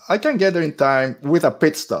time? I can get there in time with a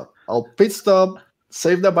pit stop. I'll pit stop,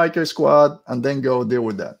 save the biker squad, and then go deal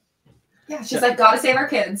with that. Yeah, she's like, gotta save our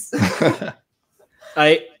kids.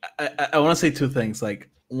 I want to say two things. Like,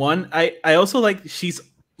 one, I also like she's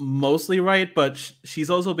mostly right, but she's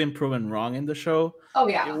also been proven wrong in the show. Oh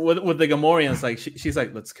yeah. With the Gamorreans, like she's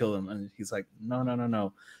like, let's kill him, and he's like,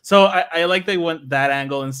 no. So I like they went that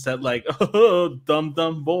angle instead. Like, oh,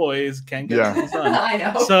 dumb boys can't get things done. I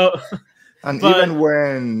know. So, and even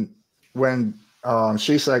when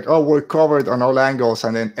she's like, oh, we're covered on all angles,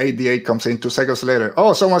 and then 88 comes in 2 seconds later.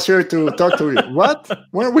 Oh, someone's here to talk to you. What?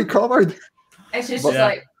 Weren't we covered? And she's just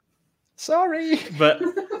like, sorry. But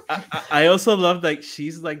I also love that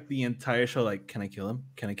she's like the entire show, like, can I kill him?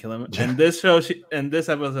 Can I kill him? And this show, this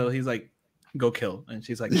episode, he's like, go kill. And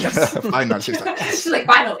she's like, yes. Finally. She's like,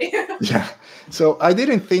 finally. Yeah. So I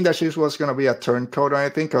didn't think that she was going to be a turncoat or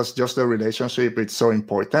anything, because just the relationship is so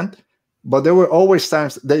important. But there were always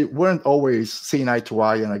times they weren't always seeing eye to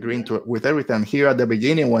eye and agreeing with everything. Here at the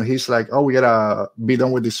beginning, when he's like, oh, we got to be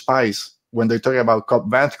done with the spies, when they're talking about Cobb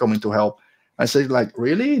Vanth coming to help. I said, like,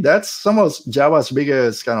 really? That's some of Jabba's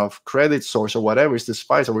biggest kind of credit source or whatever is the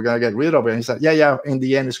spice, so we're going to get rid of it. And he said, yeah, in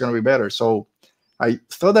the end, it's going to be better. So I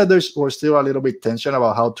thought that there was still a little bit tension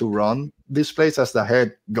about how to run this place as the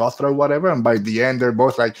head Gothra or whatever. And by the end, they're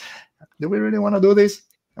both like, do we really want to do this?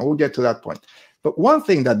 And we'll get to that point. But one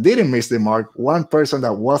thing that didn't miss the mark, one person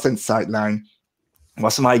that wasn't sidelined,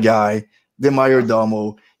 was my guy, the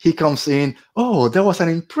Mayordomo. He comes in, oh, that was an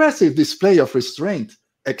impressive display of restraint.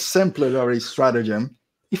 Exemplary stratagem,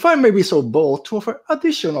 if I may be so bold to offer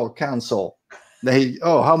additional counsel.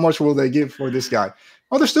 How much will they give for this guy?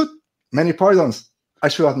 Understood. Many pardons. I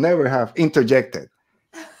should have never have interjected.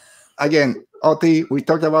 Again, Oti, we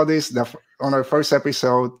talked about this on our first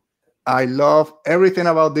episode. I love everything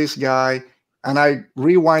about this guy, and I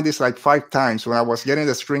rewind this like 5 times when I was getting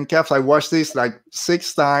the screen caps. I watched this like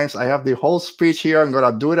 6 times. I have the whole speech here. I'm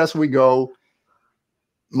gonna do it as we go.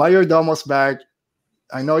 Mayordomo's back.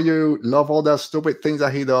 I know you love all the stupid things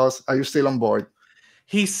that he does. Are you still on board?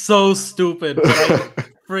 He's so stupid, but I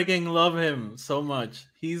freaking love him so much.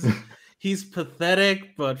 He's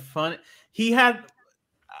pathetic but fun.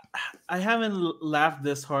 I haven't laughed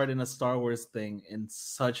this hard in a Star Wars thing in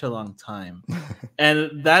such a long time.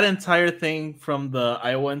 And that entire thing from the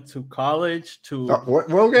I went to college to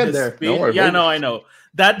we'll get there. Don't worry, I know.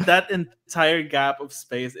 That entire gap of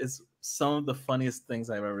space is some of the funniest things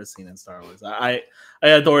I've ever seen in Star Wars. I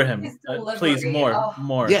adore him. His Please, delivery,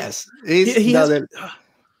 more. Yes, he's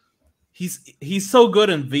so good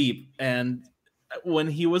in Veep, and when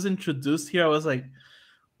he was introduced here, I was like,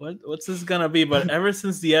 what's this gonna be? But ever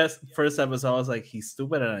since the first episode, I was like, he's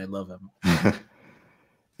stupid and I love him.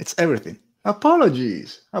 It's everything.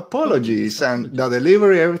 Apologies, and the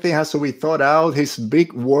delivery, everything has to be thought out. His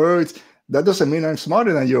big words, that doesn't mean I'm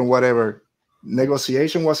smarter than you or whatever.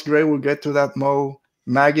 Negotiation was great. We'll get to that, Mo.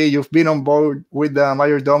 Maggie, you've been on board with the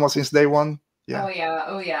Mayordomo since day one. Yeah.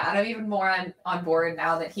 Oh yeah. And I'm even more on board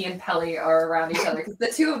now that he and Peli are around each other, because the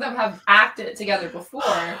two of them have acted together before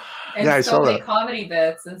and so many comedy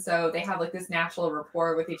bits, and so they have like this natural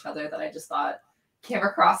rapport with each other that I just thought came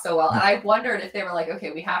across so well. And I wondered if they were like,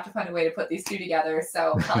 okay, we have to find a way to put these two together,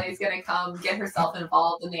 so Peli's gonna come get herself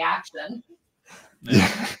involved in the action.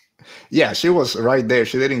 Yeah, she was right there.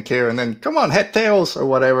 She didn't care, and then come on, head tails or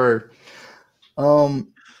whatever.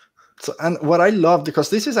 So, and what I love, because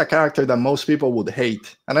this is a character that most people would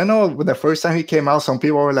hate, and I know when the first time he came out, some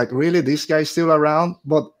people were like, really, this guy's still around?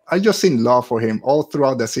 But I just seen love for him all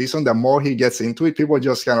throughout the season. The more he gets into it, people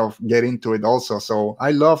just kind of get into it also. So I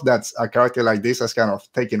love that a character like this has kind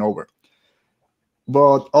of taken over.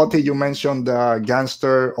 But Oti, you mentioned the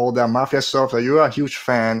gangster, all the mafia stuff, that you're a huge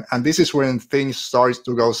fan, and this is when things start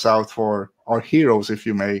to go south for our heroes, if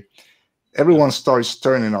you may. Everyone starts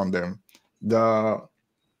turning on them. The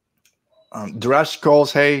Drash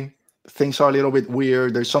calls, hey, things are a little bit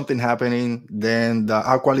weird. There's something happening. Then the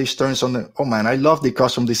Aqualish turns on the, oh man, I love the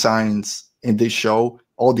costume designs in this show.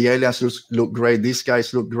 All the aliens look great. These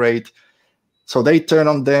guys look great. So they turn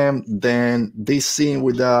on them. Then this scene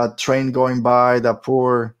with the train going by, the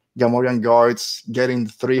poor Gamorrean guards getting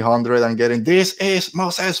 300 and getting, this is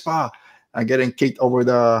Mos Espa, and getting kicked over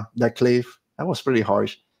the cliff. That was pretty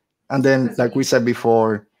harsh. And then, like we said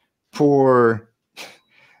before, poor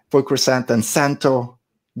Chrysanthemum Santo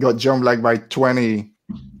got jumped like by 20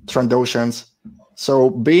 Trandoshans. So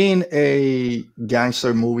being a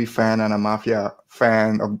gangster movie fan and a mafia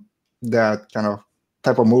fan of that kind of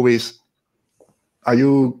type of movies, are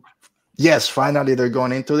you, yes, finally they're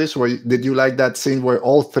going into this? Did you like that scene where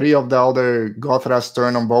all three of the other Gothras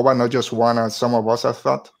turn on Boba, not just one as some of us have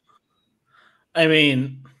thought? I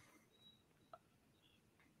mean,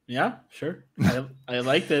 yeah, sure. I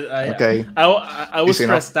liked it. Okay. I was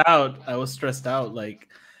stressed out. I was stressed out. Like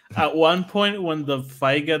at one point when the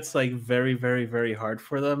fight gets like very, very, very hard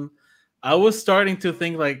for them, I was starting to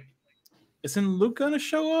think like, isn't Luke gonna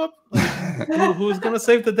show up? Like, who's gonna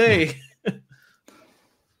save the day?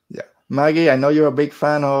 Yeah, Maggie, I know you're a big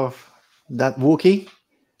fan of that Wookiee.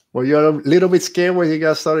 Were you a little bit scared when he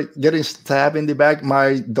got started getting stabbed in the back?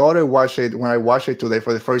 My daughter watched it when I watched it today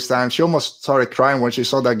for the first time. She almost started crying when she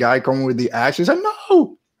saw that guy coming with the axe. She said,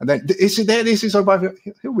 no! And then, is he dead? Is he surviving?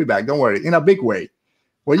 He'll be back. Don't worry. In a big way.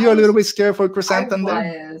 Were you a little bit scared for Chrysanthemum?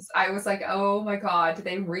 I was like, oh my god, did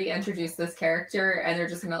they reintroduce this character and they're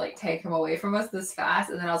just gonna like take him away from us this fast?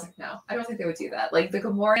 And then I was like, no, I don't think they would do that. Like the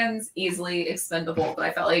Gamorreans easily expendable, but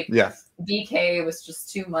I felt like BK was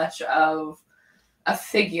just too much of a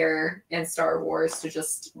figure in Star Wars to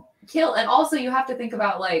just kill. And also you have to think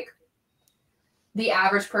about like the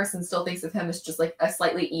average person still thinks of him as just like a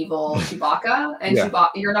slightly evil Chewbacca, and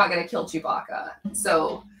you're not going to kill Chewbacca.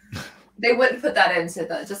 So they wouldn't put that into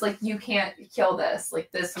the, just like, you can't kill this.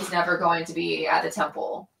 Like this was never going to be at the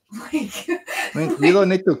temple. Like, I mean, you don't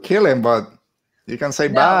need to kill him, but you can say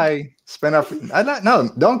bye. Spend no,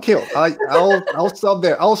 don't kill. I'll stop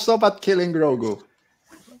there. I'll stop at killing Grogu.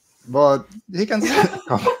 But he can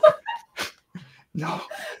no,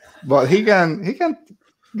 but he can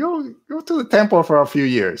go to the temple for a few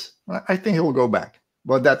years. I think he'll go back,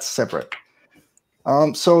 but that's separate.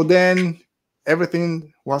 So then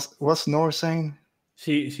everything was Nor saying?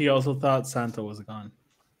 She also thought Santa was gone.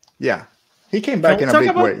 Yeah, he came back in a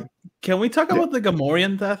big way. Can we talk about the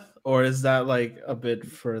Gamorrean death, or is that like a bit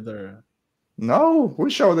further? No,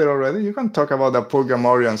 we showed it already. You can talk about the poor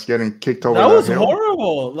Gamorreans getting kicked over. That was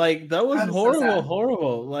horrible. Like that was horrible,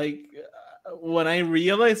 horrible. Like when I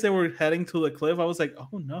realized they were heading to the cliff, I was like,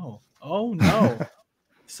 "Oh no, oh no!"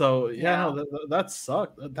 So no, that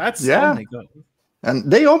sucked. That's so good.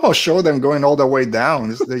 And they almost showed them going all the way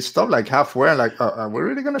down. They stopped like halfway. Like, are we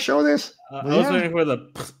really gonna show this? I was waiting for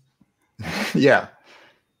the. Yeah.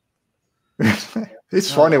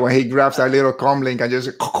 It's funny when he grabs that little comlink and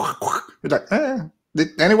just like,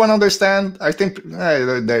 did anyone understand? I think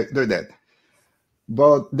they're dead.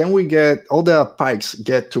 But then we get all the Pikes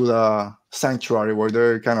get to the sanctuary where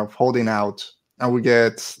they're kind of holding out, and we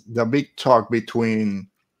get the big talk between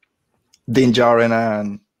Din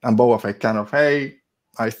Djarin and Boba Fett. Kind of, hey,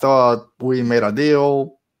 I thought we made a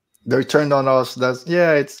deal. They turned on us.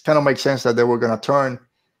 It kind of makes sense that they were gonna turn.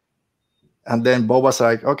 And then Boba's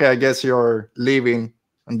like, okay, I guess you're leaving.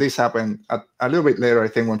 And this happened a little bit later, I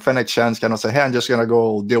think, when Fennec Shand kind of said, hey, I'm just gonna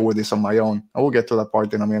go deal with this on my own. I will get to that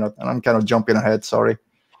part in a minute. And I'm kind of jumping ahead, sorry.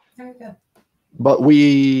 Very good. But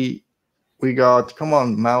we got, come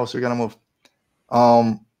on, mouse, we're gonna move.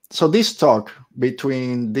 So this talk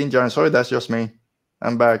between Din Djarin, sorry, that's just me.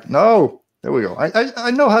 I'm back. No, there we go.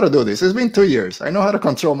 I know how to do this. It's been 2 years. I know how to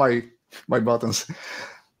control my buttons.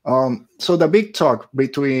 So the big talk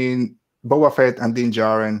between Boba Fett and Din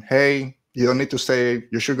Djarin, hey, you don't need to stay.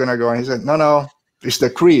 You're sure gonna go. And he said, no, it's the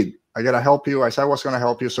creed. I gotta help you. I said I was gonna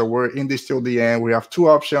help you. So we're in this till the end. We have two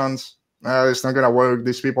options. It's not gonna work.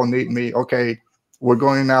 These people need me. Okay, we're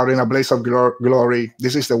going out in a blaze of glory.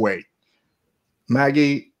 This is the way.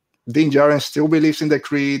 Maggie, Din Djarin still believes in the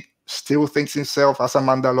creed, still thinks himself as a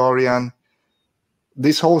Mandalorian.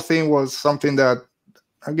 This whole thing was something that,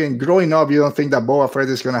 again, growing up, you don't think that Boba Fett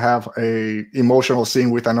is going to have a emotional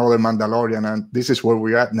scene with another Mandalorian, and this is where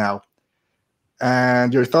we're at now.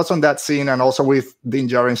 And your thoughts on that scene, and also with Din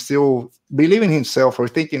Djarin still believing himself or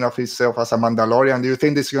thinking of himself as a Mandalorian, do you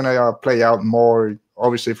think this is going to play out more,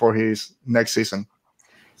 obviously, for his next season?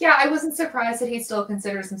 Yeah, I wasn't surprised that he still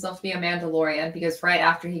considers himself to be a Mandalorian, because right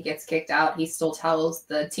after he gets kicked out, he still tells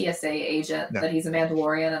the TSA agent that he's a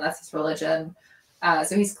Mandalorian and that's his religion.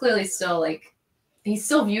 So he's clearly still he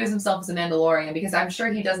still views himself as a Mandalorian, because I'm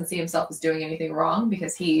sure he doesn't see himself as doing anything wrong,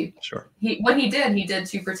 because what he did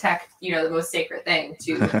to protect, the most sacred thing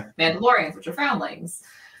to Mandalorians, which are foundlings.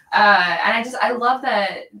 And I love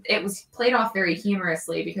that it was played off very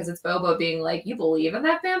humorously, because it's Boba being like, you believe in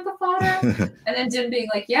that Bantha fodder? And then Din being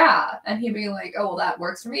like, yeah. And he being like, oh, well, that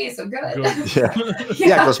works for me, so good.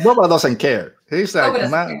 Yeah, because Boba doesn't care. He's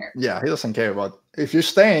like, man, he doesn't care about, if you're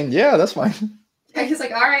staying, that's fine. And he's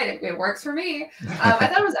like, all right, it works for me. I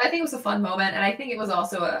think it was a fun moment. And I think it was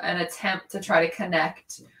also an attempt to try to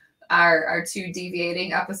connect our two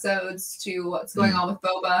deviating episodes to what's going on with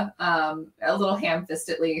Boba, a little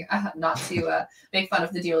ham-fistedly, not to make fun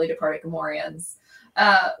of the dearly departed Gamorreans.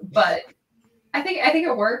 But I think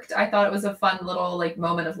it worked. I thought it was a fun little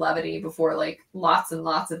moment of levity before lots and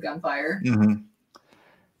lots of gunfire.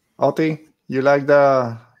 Oti, you like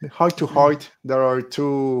the heart-to-heart? There are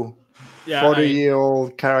two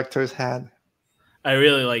 40-year-old characters had. I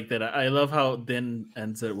really liked it. I love how Din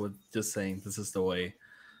ends it with just saying, "This is the way."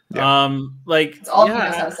 It's all he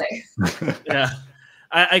knows how to say.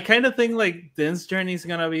 I kind of think Din's journey is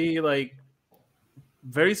gonna be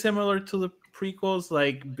very similar to the prequels.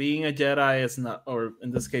 Being a Jedi is not, or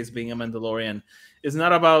in this case, being a Mandalorian is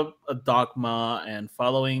not about a dogma and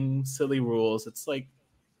following silly rules. It's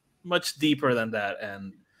much deeper than that,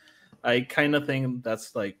 and I kind of think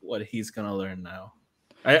that's what he's gonna learn now.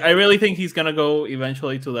 I really think he's gonna go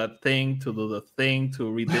eventually to that thing, to do the thing,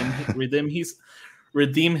 to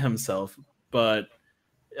redeem himself. But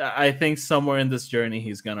I think somewhere in this journey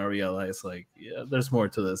he's gonna realize there's more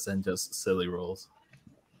to this than just silly rules.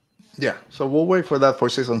 Yeah, so we'll wait for that for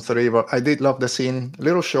season 3. But I did love the scene, a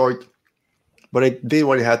little short, but it did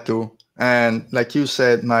what it had to. And like you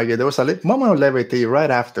said, Maggie, there was a moment of levity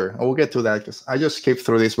right after. And we'll get to that because I just skipped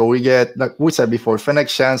through this. But we get, like we said before, Fennec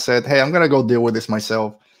Shand said, hey, I'm going to go deal with this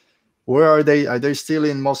myself. Where are they? Are they still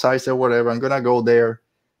in Mos Eisley or whatever? I'm going to go there.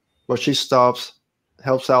 But she stops,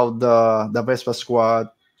 helps out the Vespa squad,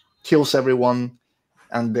 kills everyone.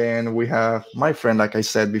 And then we have my friend, like I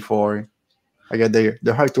said before. I get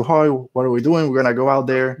the heart to heart. What are we doing? We're going to go out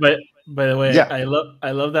there. But by the way, I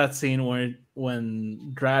love that scene where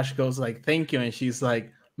when Drash goes thank you, and she's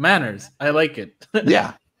like, manners. I like it.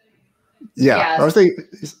 Yeah. I was thinking,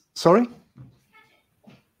 sorry?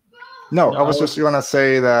 No, I was just gonna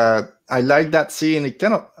say that I like that scene. It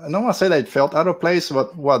kind of, I don't want to say that it felt out of place,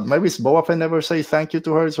 but maybe it's Boba Fett never say thank you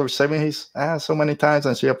to her for saving his ass so many times,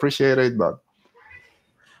 and she appreciated it. But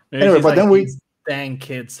maybe anyway, but then these dang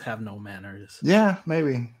kids have no manners. Yeah,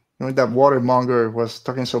 maybe. That watermonger was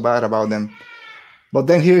talking so bad about them. But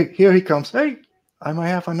then here he comes. Hey, I might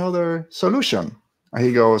have another solution. And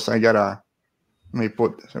he goes, let me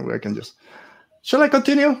put, so I can just, shall I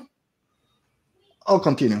continue? I'll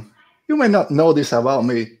continue. You may not know this about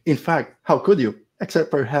me. In fact, how could you?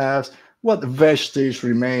 Except perhaps what vestige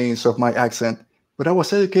remains of my accent. But I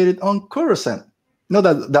was educated on Coruscant. Not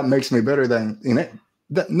that makes me better than in it.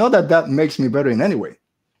 Not that makes me better in any way.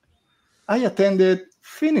 I attended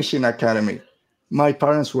Finishing Academy. My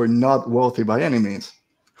parents were not wealthy by any means.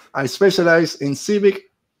 I specialized in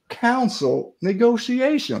civic council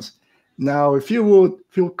negotiations. Now, if you would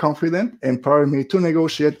feel confident, empower me to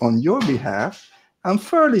negotiate on your behalf, I'm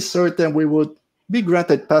fairly certain we would be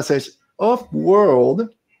granted passage of world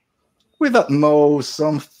without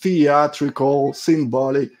some theatrical,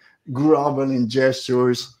 symbolic, groveling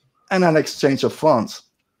gestures and an exchange of funds.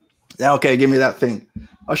 Yeah, okay, give me that thing.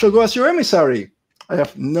 I shall go as your emissary. I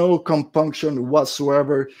have no compunction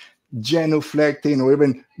whatsoever, genuflecting or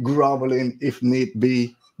even groveling if need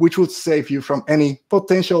be, which would save you from any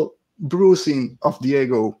potential bruising of the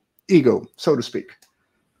ego, so to speak.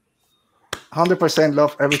 100%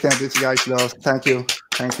 love everything these guys love. Thank you.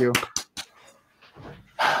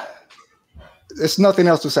 There's nothing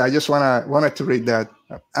else to say. I just wanted to read that.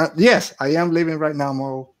 Yes, I am leaving right now,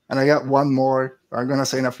 Mo, and I got one more I'm gonna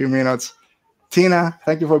say in a few minutes. Tina,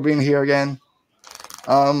 thank you for being here again.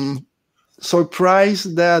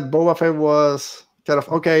 Surprised that Boba Fett was kind of,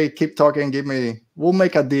 okay, keep talking, we'll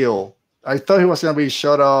make a deal. I thought he was going to be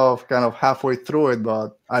shut off kind of halfway through it,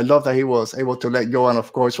 but I love that he was able to let go. And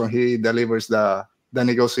of course, when he delivers the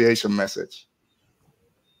negotiation message.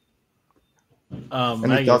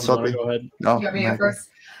 Maggie, go ahead. No, you want me to go first?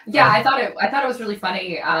 Yeah, I thought it was really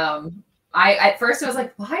funny. At first I was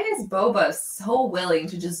like, why is Boba so willing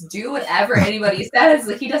to just do whatever anybody says?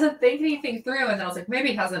 Like, he doesn't think anything through. And then I was like, maybe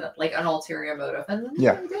he has an ulterior motive. And then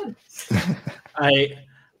yeah, he did.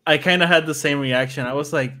 I kind of had the same reaction. I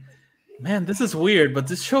was like, man, this is weird, but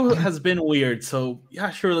this show has been weird. So yeah,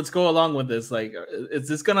 sure, let's go along with this. Like, is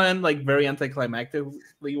this gonna end like very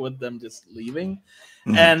anticlimactically with them just leaving?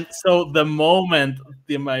 Mm-hmm. And so the moment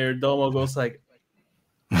the mayordomo goes like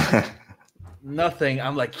nothing,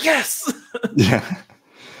 I'm like, yes. Yeah.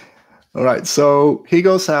 All right. So he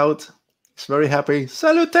goes out. He's very happy.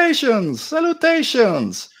 Salutations.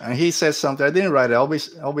 And he says something. I didn't write it. I'll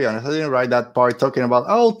be honest. I didn't write that part talking about,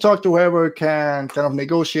 I'll talk to whoever can kind of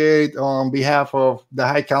negotiate on behalf of the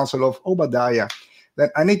High Council of Obadiah. Then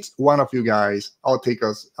I need one of you guys. I'll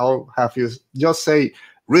have you just say,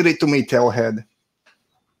 read it to me, Tailhead.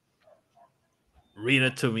 Read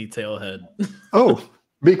it to me, Tailhead. Oh,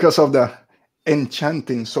 because of the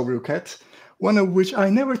enchanting sobriquet, one of which I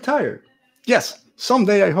never tire. Yes,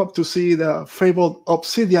 someday I hope to see the fabled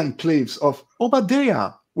obsidian cliffs of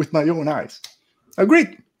Obadiah with my own eyes.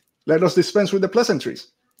 Agreed. Let us dispense with the pleasantries.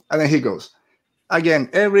 And then he goes. Again,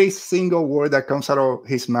 every single word that comes out of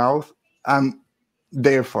his mouth, I'm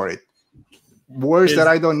there for it. Words that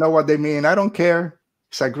I don't know what they mean, I don't care.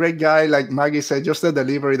 He's a great guy. Like Maggie said, just the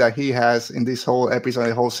delivery that he has in this whole episode,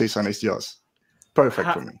 the whole season is just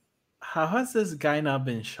perfect for me. How has this guy not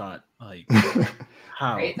been shot? Like,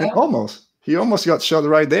 how? He almost got shot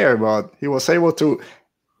right there, but he was able to,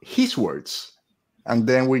 his words. And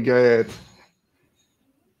then we get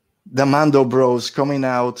the Mando bros coming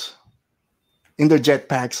out in their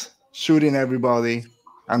jetpacks, shooting everybody.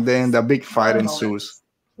 And then the big fight ensues.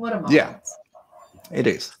 What a moment. Yeah, it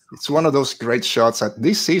is. It's one of those great shots that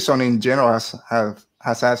this season in general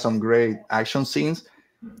has had some great action scenes.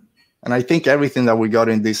 And I think everything that we got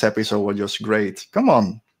in this episode was just great. Come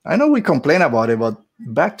on. I know we complain about it, but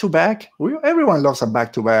back-to-back, everyone loves a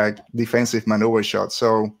back-to-back defensive maneuver shot.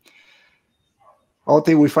 So,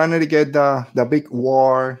 Oti, we finally get the big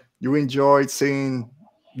war. You enjoyed seeing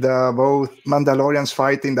both Mandalorians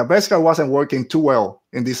fighting. The Beskar wasn't working too well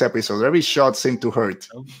in this episode. Every shot seemed to hurt.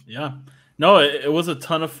 Yeah. No, it was a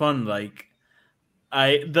ton of fun. Like,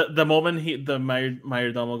 the moment the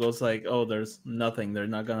mayordomo goes like, oh, there's nothing, they're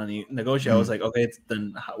not gonna negotiate. I was like, okay,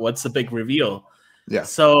 then what's the big reveal? Yeah.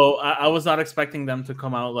 So I was not expecting them to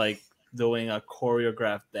come out like doing a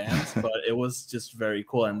choreographed dance, but it was just very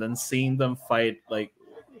cool. And then seeing them fight like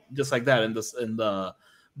just like that in the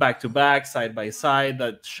back to back, side by side.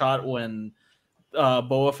 That shot when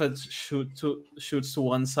Boba Fett shoots to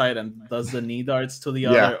one side and does the knee darts to the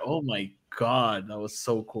other. Oh my god, that was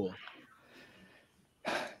so cool.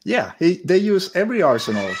 Yeah, they use every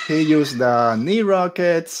arsenal. He used the knee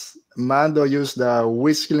rockets. Mando used the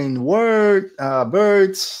whistling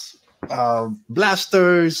birds,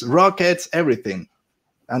 blasters, rockets, everything.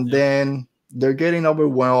 And then they're getting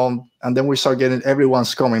overwhelmed. And then we start getting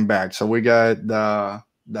everyone's coming back. So we got the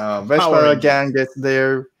Vespa gang gets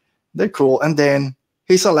there. They're cool. And then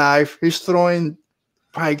he's alive. He's throwing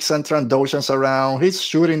pikes and Trandoshans around. He's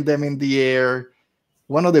shooting them in the air.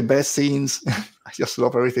 One of the best scenes. I just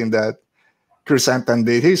love everything that Chrysanthemum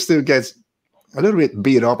did. He still gets a little bit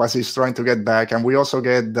beat up as he's trying to get back. And we also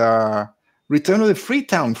get the return of the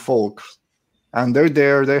Freetown folk. And they're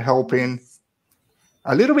there. They're helping.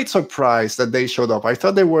 A little bit surprised that they showed up. I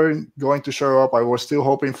thought they weren't going to show up. I was still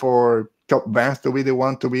hoping for Cobb Vanth to be the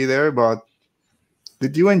one to be there. But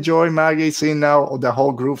did you enjoy, Maggie, seeing now the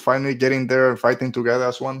whole group finally getting there and fighting together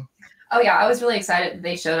as one? Oh yeah, I was really excited that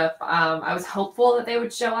they showed up. I was hopeful that they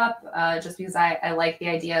would show up, just because I like the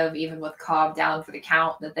idea of, even with Cobb down for the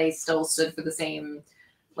count, that they still stood for the same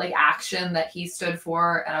like action that he stood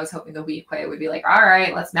for. And I was hoping the Weequay would be like, all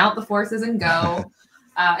right, let's mount the forces and go.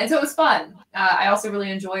 And so it was fun. I also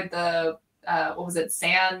really enjoyed the what was it,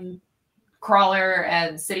 Sand Crawler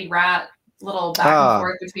and City Rat little back and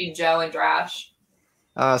forth between Joe and Drash.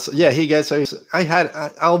 So yeah, he gets.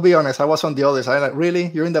 I'll be honest. I was on the other side. Like, really,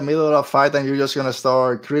 you're in the middle of a fight and you're just gonna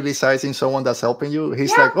start criticizing someone that's helping you?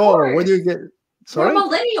 He's like, oh, where do you get? Sorry? We're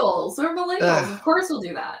millennials. Of course, we'll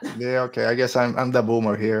do that. Yeah, okay. I guess I'm the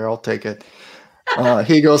boomer here. I'll take it.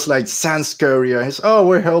 He goes like, Sans Courier. He's, oh,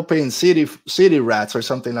 we're helping city rats or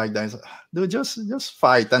something like that. He's like, dude, just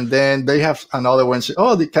fight. And then they have another one.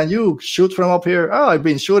 Oh, can you shoot from up here? Oh, I've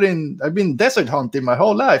been desert hunting my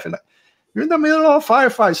whole life. And you're in the middle of a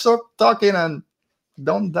firefight. Stop talking and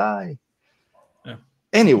don't die. Yeah.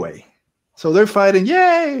 Anyway, so they're fighting.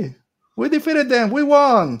 Yay! We defeated them. We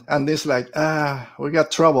won. And it's like, we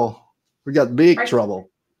got trouble. We got big trouble.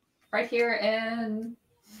 Right here in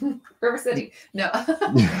River City. No.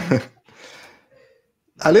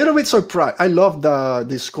 A little bit surprised. I love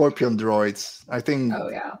the Scorpion droids. I think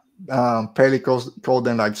Peli called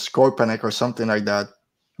them like Scorpionic or something like that.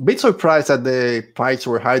 Bit surprised that the Pikes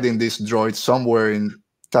were hiding these droids somewhere in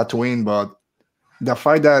Tatooine, but the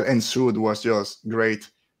fight that ensued was just great.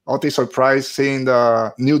 Otis surprised seeing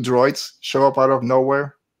the new droids show up out of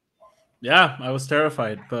nowhere. Yeah, I was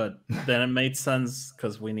terrified, but then it made sense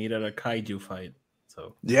because we needed a kaiju fight.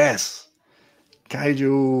 So yes,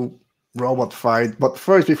 kaiju robot fight. But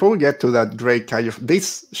first, before we get to that great kaiju,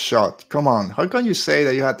 this shot, come on. How can you say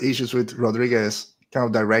that you had issues with Rodriguez kind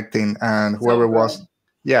of directing and whoever was,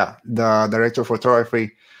 the director of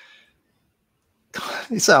photography?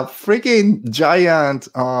 It's a freaking giant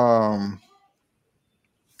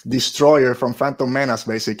destroyer from Phantom Menace,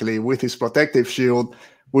 basically, with his protective shield,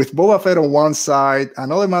 with Boba Fett on one side,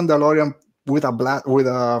 another Mandalorian with a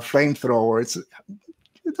flamethrower.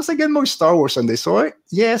 It doesn't get more Star Wars than this. So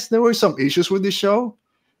yes, there were some issues with the show,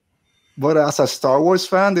 but as a Star Wars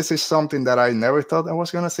fan, this is something that I never thought I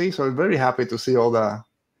was gonna see. So I'm very happy to see all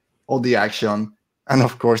the action. And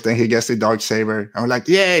of course, then he gets the Darksaber. I'm like,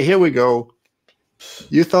 yeah, here we go.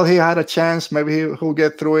 You thought he had a chance? Maybe he'll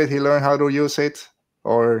get through it. He learned how to use it.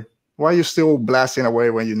 Or why are you still blasting away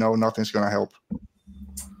when you know nothing's going to help?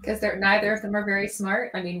 Because neither of them are very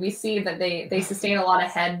smart. I mean, we see that they sustain a lot of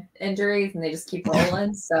head injuries and they just keep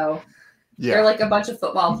rolling. So they're like a bunch of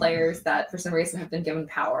football players that for some reason have been given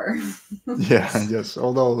power. Yeah, yes.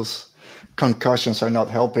 All those concussions are not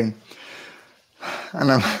helping.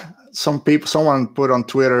 And someone put on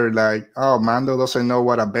Twitter like, oh, Mando doesn't know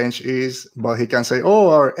what a bench is, but he can say, oh,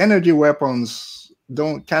 our energy weapons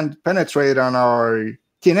can't penetrate on our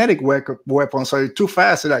kinetic weapons, so you're too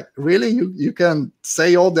fast. Like, really? You can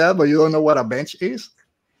say all that, but you don't know what a bench is?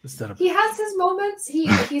 He has his moments.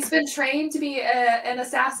 He's been trained to be an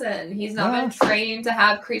assassin. He's not been trained to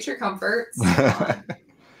have creature comforts.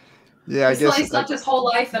 Yeah, I guess he slept his whole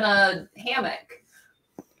life in a hammock.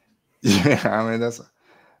 Yeah, I mean, that's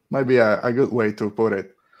might be a good way to put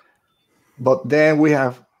it. But then we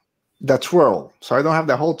have the twirl. So I don't have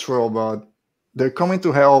the whole twirl, but they're coming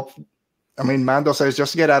to help. I mean, Mando says,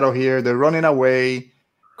 just get out of here. They're running away.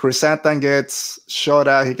 Chrysanthemum gets shot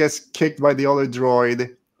at. He gets kicked by the other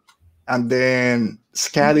droid. And then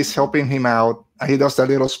Scad is helping him out. And he does that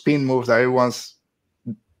little spin move that everyone's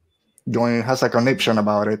has a conniption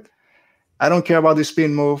about it. I don't care about the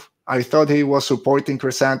spin move. I thought he was supporting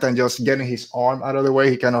Chrysanthemum, just getting his arm out of the way.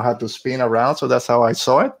 He kind of had to spin around. So that's how I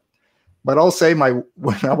saw it. But I'll say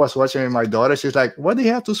when I was watching with my daughter, she's like, why do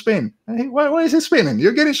you have to spin? Why is he spinning?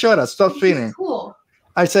 You're getting shot at. Stop spinning. Cool.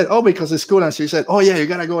 I said, oh, because it's cool. And she said, oh, yeah, you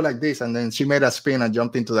got to go like this. And then she made a spin and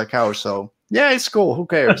jumped into the couch. So, yeah, it's cool. Who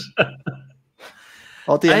cares?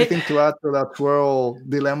 Oti, anything to add to that twirl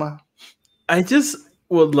dilemma? I just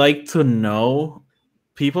would like to know,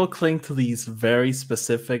 people cling to these very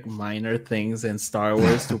specific minor things in Star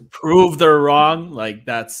Wars to prove they're wrong. Like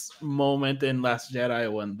that moment in Last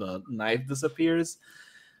Jedi when the knife disappears.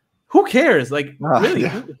 Who cares? Like, really,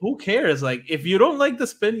 who cares? Like, if you don't like the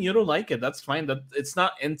spin, you don't like it. That's fine. That it's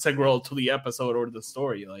not integral to the episode or the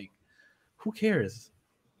story. Like, who cares?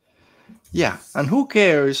 Yeah, and who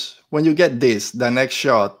cares when you get the next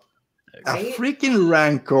shot, a freaking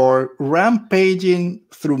Rancor rampaging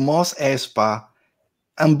through Mos Espa,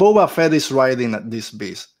 and Boba Fett is riding at this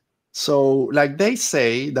beast. So, like they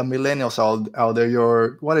say, the millennials out there,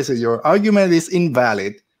 your argument is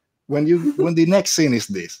invalid when the next scene is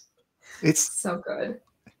this. It's so good.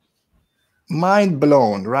 Mind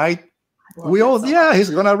blown, right? We all, yeah, he's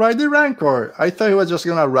gonna ride the Rancor. I thought he was just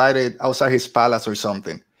gonna ride it outside his palace or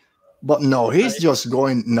something. But no, he's just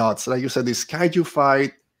going nuts. Like you said, this kaiju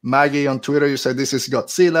fight. Maggie on Twitter, you said this is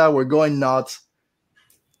Godzilla. We're going nuts.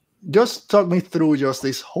 Just talk me through just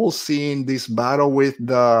this whole scene, this battle with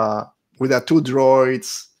the two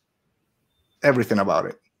droids, everything about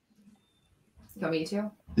it. You want me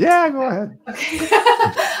to? Yeah, go ahead. Okay.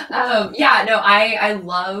 Yeah, no, I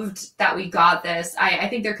loved that we got this. I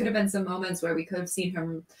think there could have been some moments where we could have seen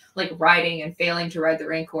him like riding and failing to ride the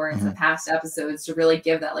Rancor in the past episodes to really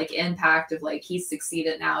give that like impact of like he's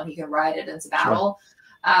succeeded now and he can ride it into battle.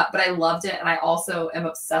 Sure. But I loved it, and I also am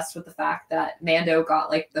obsessed with the fact that Mando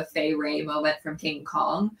got like the Fay Ray moment from King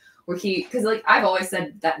Kong, where because like I've always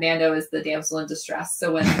said that Mando is the damsel in distress.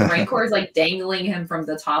 So when the Rancor is like dangling him from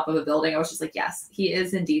the top of a building, I was just like, yes, he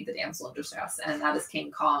is indeed the damsel in distress, and that is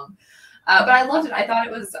King Kong. But I loved it. I thought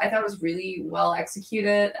it was really well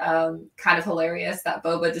executed. Kind of hilarious that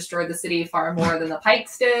Boba destroyed the city far more than the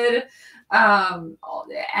Pikes did.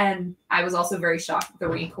 And I was also very shocked that the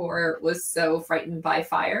Rancor was so frightened by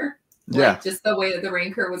fire. Yeah, like, just the way that the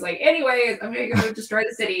Rancor was like, anyways, I'm gonna go destroy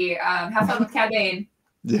the city. Have fun with Cad Bane.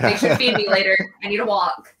 Yeah, they should feed me later. I need to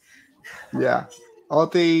walk. Yeah,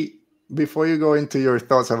 Oti, before you go into your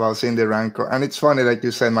thoughts about seeing the Rancor, and it's funny, like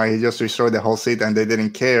you said, Mike, he just destroyed the whole city and they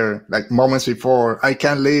didn't care. Like moments before, I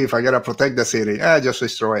can't leave. I gotta protect the city. Just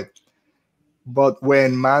destroy it. But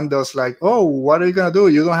when Mando's like, oh, what are you going to do?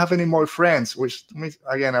 You don't have any more friends, which,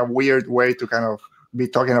 again, a weird way to kind of be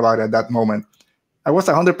talking about it at that moment. I was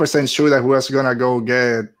 100% sure that he was going to go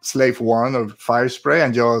get Slave One or Fire Spray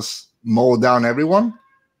and just mow down everyone.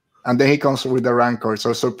 And then he comes with the Rancor.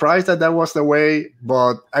 So surprised that was the way.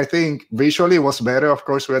 But I think visually it was better, of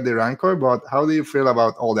course, with the Rancor. But how do you feel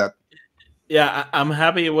about all that? Yeah, I'm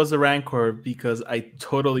happy it was the Rancor because I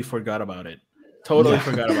totally forgot about it. Totally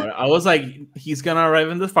forgot about it. I was like, he's gonna arrive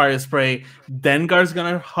in the Fire Spray. Dengar's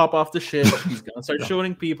gonna hop off the ship. He's gonna start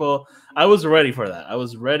shooting people. I was ready for that. I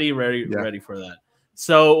was ready for that.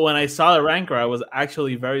 So when I saw the Rancor, I was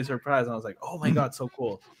actually very surprised. I was like, oh my god, so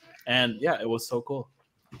cool. And yeah, it was so cool.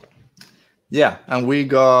 Yeah, and we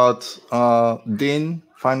got Din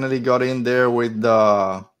finally got in there with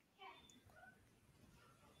the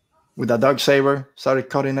Darksaber, started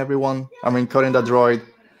cutting everyone. Cutting the droid.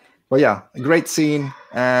 But yeah, great scene,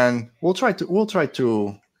 and we'll try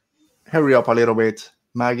to hurry up a little bit.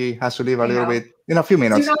 Maggie has to leave a little bit in a few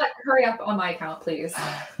minutes. Do not hurry up on my account, please.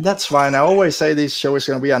 That's fine. I always say this show is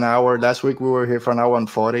gonna be an hour. Last week we were here for an hour and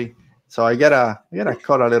 40, so I gotta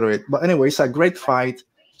cut a little bit. But anyway, it's a great fight,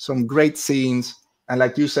 some great scenes, and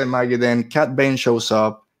like you said, Maggie, then Cad Bane shows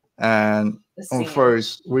up, and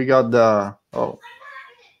first we got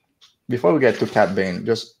before we get to Cad Bane,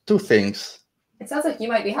 just two things. It sounds like you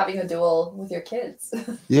might be having a duel with your kids.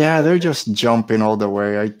 Yeah, they're just jumping all the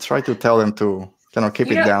way. I try to tell them to kind of keep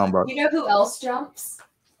it down, but you know who else jumps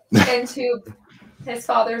into his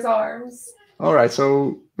father's arms? All right,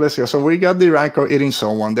 so let's go. So we got the Rancor eating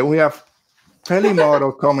someone. Then we have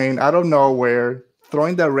Pelimoto coming out of nowhere,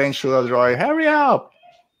 throwing the range to the droid. Hurry up!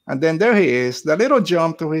 And then there he is, the little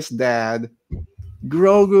jump to his dad.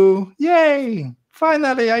 Grogu, yay!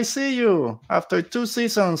 Finally, I see you after 2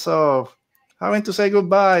 seasons of having to say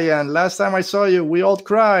goodbye, and last time I saw you, we all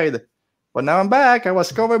cried. But now I'm back. I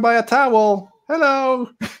was covered by a towel.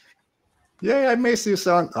 Hello. Yay, I miss you,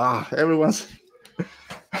 son. Everyone's...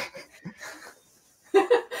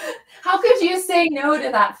 How could you say no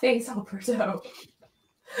to that face, Alberto?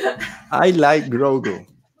 I like Grogu.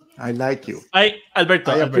 I like you.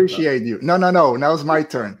 Alberto, I appreciate you. No. Now it's my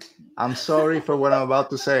turn. I'm sorry for what I'm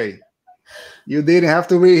about to say. You didn't have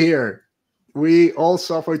to be here. We all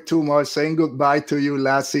suffered too much saying goodbye to you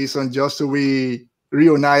last season just to be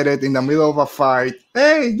reunited in the middle of a fight.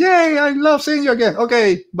 Hey, yay, I love seeing you again.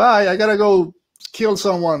 Okay, bye. I gotta go kill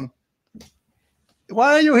someone.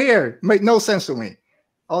 Why are you here? Made no sense to me.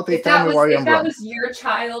 If that was your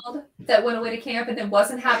child that went away to camp and then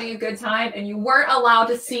wasn't having a good time and you weren't allowed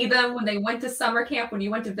to see them when they went to summer camp, when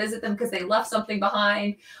you went to visit them because they left something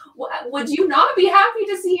behind, would you not be happy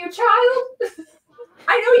to see your child?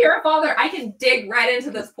 I know you're a father. I can dig right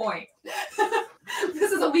into this point.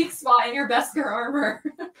 This is a weak spot in your Beskar armor.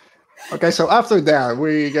 Okay, so after that,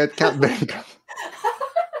 we get Cad Bane.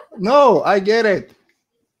 No, I get it.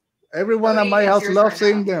 Everyone at my house loves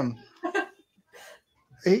seeing them.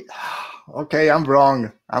 Okay, I'm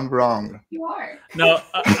wrong. You are. No,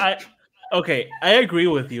 I agree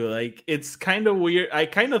with you. Like, it's kind of weird. I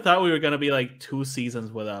kind of thought we were gonna be like 2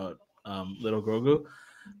 seasons without little Grogu.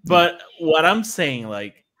 But what I'm saying,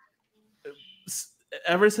 like,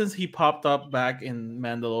 ever since he popped up back in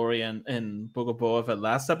Mandalorian and Book of Boba Fett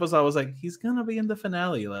last episode, I was like, he's gonna be in the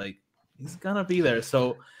finale. Like, he's gonna be there.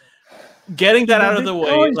 So getting that out of the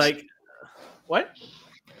way, like, what?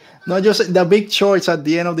 No, just the big choice at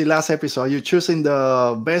the end of the last episode. You're choosing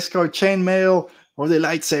the Beskar chainmail or the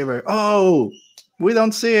lightsaber. Oh, we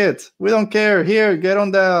don't see it. We don't care. Here, get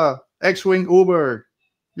on the X-Wing Uber.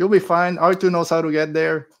 You'll be fine. R2 knows how to get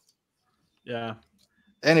there. Yeah.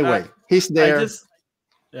 Anyway, he's there.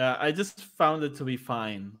 I just found it to be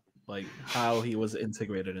fine, like how he was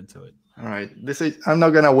integrated into it. All right. I'm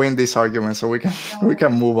not gonna win this argument, so we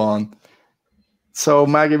can move on. So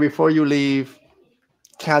Maggie, before you leave,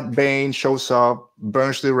 Cat Bane shows up,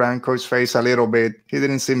 burns the Rancor's face a little bit. He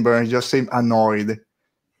didn't seem burned, just seemed annoyed.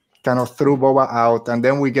 Kind of threw Boba out, and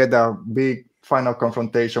then we get a big final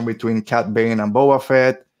confrontation between Cat Bane and Boba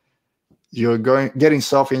Fett. You're getting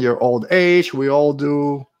soft in your old age. We all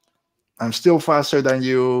do. I'm still faster than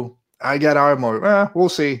you. I got armor. We'll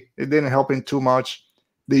see. It didn't help him too much.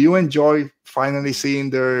 Do you enjoy finally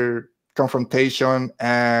seeing their confrontation?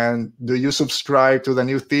 And do you subscribe to the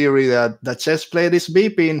new theory that the chest plate is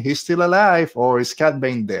beeping, he's still alive, or is Cat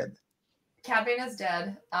Bane dead? Cat Bane is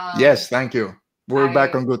dead. Yes, thank you. We're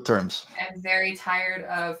back on good terms. I'm very tired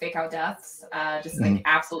of fake out deaths. Just like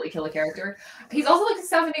absolutely kill a character. He's also like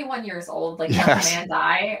 71 years old. Like let the man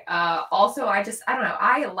die. Also, I don't know.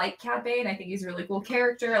 I like Cad Bane. I think he's a really cool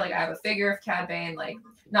character. Like I have a figure of Cad Bane. Like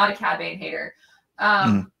not a Cad Bane hater.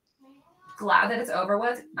 Glad that it's over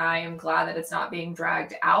with. I am glad that it's not being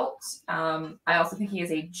dragged out. I also think he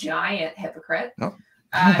is a giant hypocrite. Oh.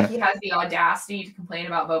 He has the audacity to complain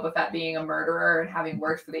about Boba Fett being a murderer and having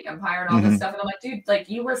worked for the Empire and all this stuff. And I'm like, dude, like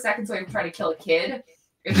you were seconds away from trying to kill a kid.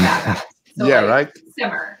 It's that bad. So, yeah, like, right.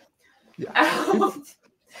 Simmer. Yeah.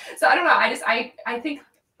 So I don't know. I think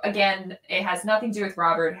again, it has nothing to do with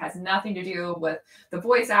Robert. It has nothing to do with the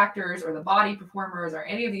voice actors or the body performers or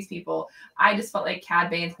any of these people. I just felt like Cad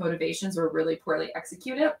Bane's motivations were really poorly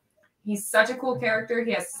executed. He's such a cool character.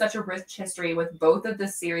 He has such a rich history with both of the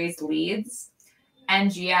series leads.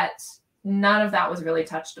 And yet, none of that was really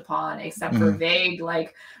touched upon, except for vague,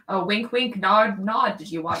 like, a wink, wink, nod, nod. Did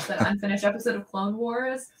you watch that unfinished episode of Clone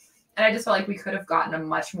Wars? And I just felt like we could have gotten a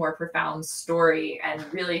much more profound story and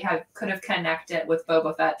really could have connected with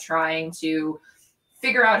Boba Fett trying to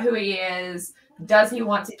figure out who he is. Does he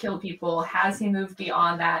want to kill people? Has he moved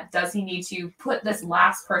beyond that? Does he need to put this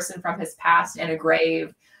last person from his past in a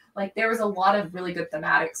grave? Like, there was a lot of really good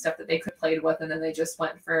thematic stuff that they could have played with, and then they just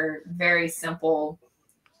went for very simple,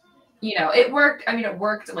 it worked. I mean, it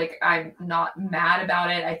worked. Like, I'm not mad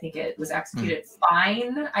about it. I think it was executed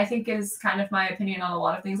fine, I think is kind of my opinion on a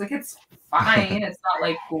lot of things. Like, it's fine. It's not,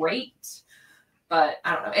 like, great. But,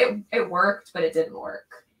 I don't know. It worked, but it didn't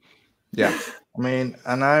work. Yeah. I mean,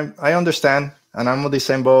 and I understand, and I'm on the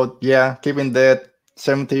same boat. Yeah, keeping that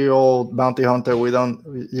 70-year-old bounty hunter,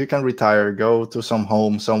 you can retire, go to some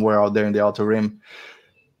home somewhere out there in the Outer Rim.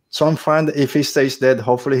 So I'm fine if he stays dead.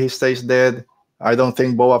 Hopefully he stays dead. I don't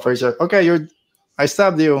think Boba Fett said, okay, I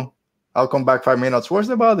stabbed you. I'll come back 5 minutes. Where's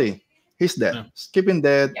the body? He's dead. Yeah. Keep him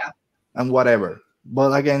dead and whatever.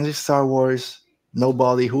 But again, it's Star Wars.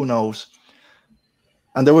 Nobody, who knows?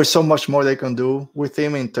 And there was so much more they can do with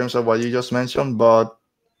him in terms of what you just mentioned. But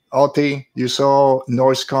Oti, you saw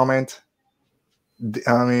Nor's comment.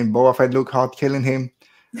 I mean, Boba Fett looked hot killing him.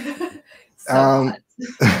 Hot.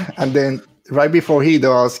 And then right before he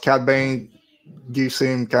does, Cad Bane gives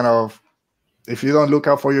him kind of, if you don't look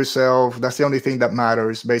out for yourself, that's the only thing that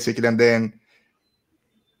matters, basically. And then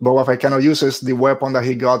Boba Fett kind of uses the weapon that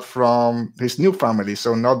he got from his new family.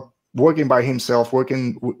 So not working by himself,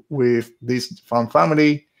 working with this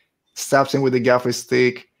family, stabs him with the gaffer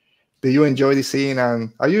stick. Do you enjoy the scene?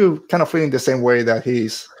 And are you kind of feeling the same way that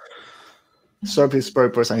he's served his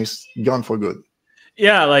purpose and he's gone for good?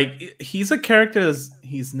 Yeah, like he's a character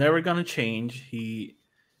he's never gonna change.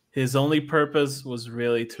 His only purpose was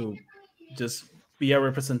really to just be a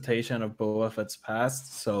representation of Boba Fett's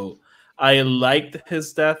past. So I liked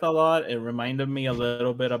his death a lot. It reminded me a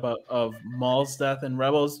little bit of Maul's death in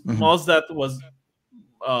Rebels. Maul's death was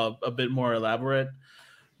a bit more elaborate,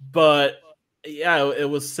 but yeah, it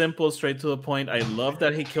was simple, straight to the point. I love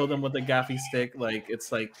that he killed him with the gaffy stick. Like,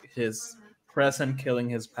 it's like his present killing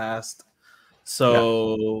his past.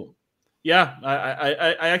 So yeah,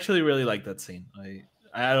 I actually really like that scene.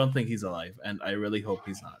 I don't think he's alive, and I really hope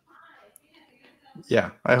he's not.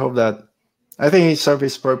 Yeah, I hope that. I think he served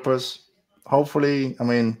his purpose. Hopefully, I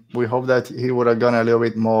mean, we hope that he would have gone a little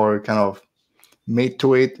bit more kind of meat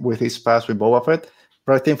to it with his past with Boba Fett.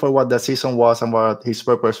 But I think for what the season was and what his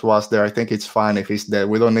purpose was there, I think it's fine if he's dead.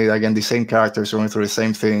 We don't need, again, the same characters going through the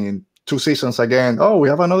same thing 2 seasons again. Oh, we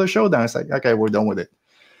have another showdown. It's like, okay, we're done with it.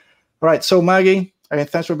 All right. So Maggie, again,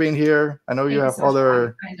 thanks for being here. I know you have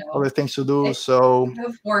other things to do. So I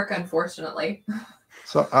have work, unfortunately.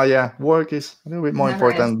 So yeah, work is a little bit more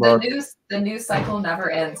important. But the news cycle never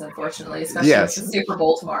ends, unfortunately, especially with the Super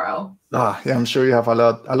Bowl tomorrow. Yeah, I'm sure you have a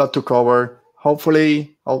lot to cover.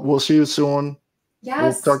 Hopefully, we'll see you soon.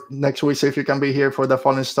 Yes. We'll talk next week, see if you can be here for the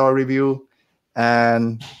Fallen Star review.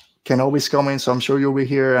 And Kenobi's coming, so I'm sure you'll be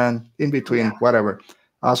here and in between, whatever.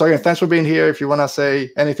 So again, thanks for being here. If you want to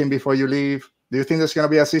say anything before you leave, do you think there's going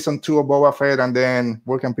to be a season 2 of Boba Fett? And then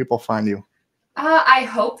where can people find you? I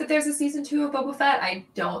hope that there's a season 2 of Boba Fett. I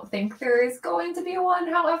don't think there is going to be one,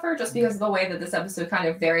 however, just because of the way that this episode kind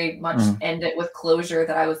of very much ended with closure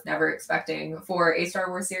that I was never expecting for a Star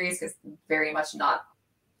Wars series, because very much not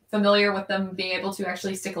familiar with them being able to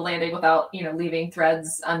actually stick a landing without, leaving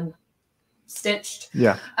threads unstitched.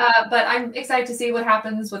 Yeah. But I'm excited to see what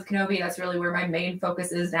happens with Kenobi. That's really where my main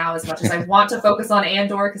focus is now, as much as I want to focus on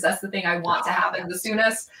Andor, because that's the thing I want to happen the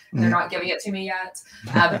soonest. And they're not giving it to me yet.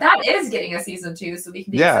 But that is getting a season 2, so we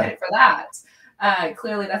can be excited for that.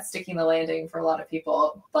 Clearly, that's sticking the landing for a lot of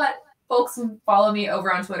people. But folks can follow me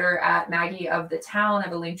over on Twitter at Maggie of the Town. I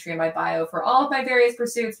have a link tree in my bio for all of my various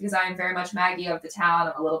pursuits, because I am very much Maggie of the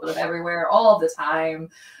Town. I'm a little bit of everywhere all of the time.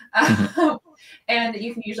 And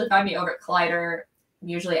you can usually find me over at Collider. I'm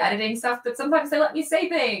usually editing stuff, but sometimes they let me say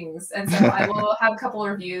things. And so I will have a couple of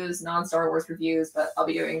reviews, non-Star Wars reviews, but I'll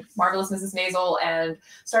be doing Marvelous Mrs. Maisel and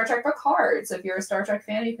Star Trek Picard. So if you're a Star Trek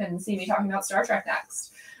fan, you can see me talking about Star Trek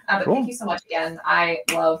next. But Thank you so much again. I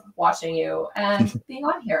love watching you and being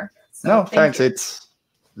on here. So thanks. It's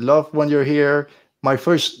love when you're here. My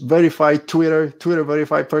first verified Twitter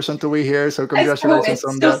verified person to be here. So congratulations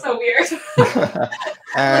on that. It's so weird.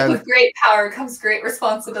 And with great power comes great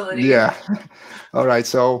responsibility. Yeah. All right.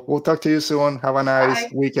 So we'll talk to you soon. Have a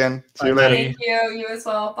nice weekend. See you later. Thank you. You as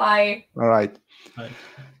well. Bye. All right. Bye.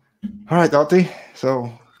 All right, Dottie.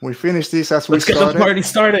 So we finished this as we started. Let's get the party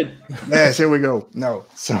started. Yes, here we go. No.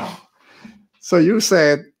 So you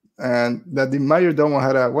said that the Mayordomo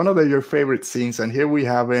had one of your favorite scenes, and here we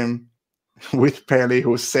have him with Peli,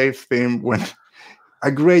 who saved him when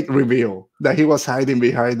a great reveal that he was hiding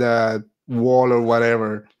behind that wall or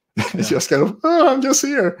whatever. It's just kind of, I'm just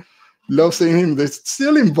here. Love seeing him. They're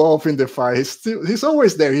still involved in the fight. He's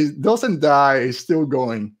always there. He doesn't die. He's still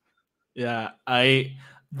going. Yeah,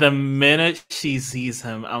 the minute she sees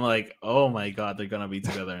him, I'm like, oh my god, they're gonna be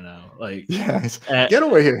together now. Like, yes, get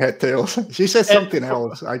over here, Head Tails. She said something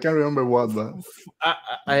else. I can't remember what, but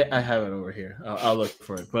I have it over here. I'll look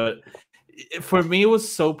for it. But for me, it was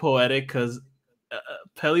so poetic because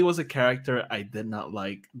Peli was a character I did not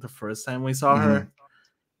like the first time we saw her.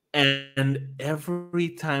 And every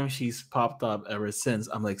time she's popped up ever since,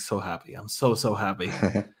 I'm like so happy. I'm so happy.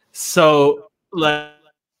 So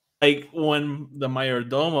like when the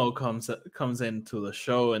Mayordomo comes into the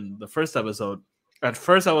show in the first episode, at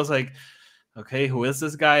first I was like, okay, who is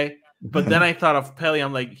this guy? But then I thought of Peli.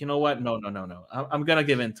 I'm like, you know what? No. I'm gonna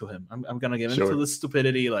give in to him. I'm gonna give in to the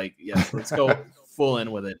stupidity. Like, yes, let's go full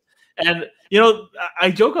in with it. And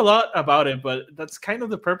I joke a lot about it, but that's kind of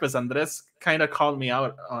the purpose. Andres kind of called me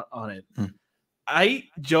out on it. I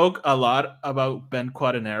joke a lot about Ben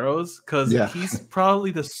Quaterneros because he's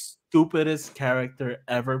probably the stupidest character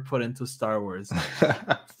ever put into Star Wars.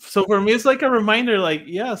 So for me, it's like a reminder, like,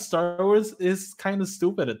 yeah, Star Wars is kind of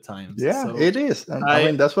stupid at times. Yeah, so it is. I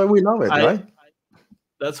mean, that's why we love it, right?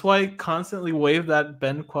 That's why I constantly wave that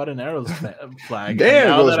Ben Quaterneros flag. There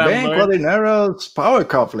goes Ben Quaterneros power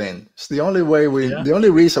coupling. It's the only way the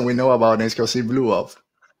only reason we know about it is because he blew up.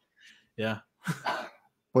 Yeah.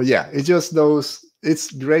 But yeah, it's just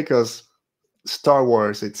it's great because Star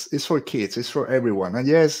Wars, it's for kids, it's for everyone. And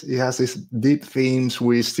yes, it has these deep themes.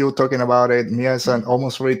 We're still talking about it. Me as an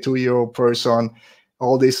almost 42-year-old person,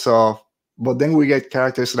 all this stuff. But then we get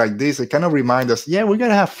characters like this. It kind of remind us, we're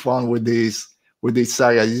going to have fun with this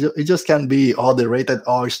saga. It just can't be all the rated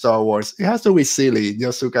R Star Wars. It has to be silly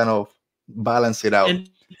just to kind of balance it out. And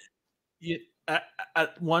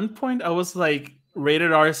at one point, I was like,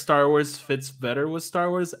 rated R Star Wars fits better with Star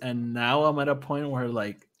Wars. And now I'm at a point where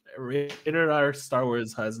like rated R Star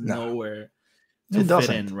Wars has nowhere to fit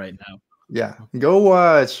in right now. Yeah. Go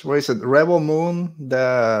watch, what is it? Rebel Moon,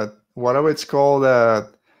 whatever it's called,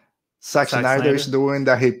 Zack Snyder is doing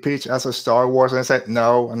that he pitched as a Star Wars, and I said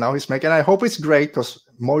no, and now he's making. I hope it's great because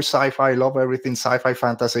more sci-fi. I love everything sci-fi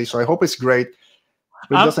fantasy, so I hope it's great.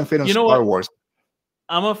 But it doesn't fit in Star Wars.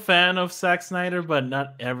 I'm a fan of Zack Snyder, but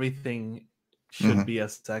not everything should be a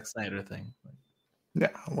Zack Snyder thing. Yeah,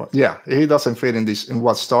 well, yeah, he doesn't fit in this in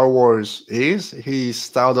what Star Wars is. His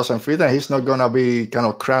style doesn't fit, and he's not gonna be kind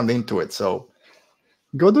of crammed into it. So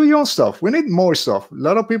go do your own stuff. We need more stuff. A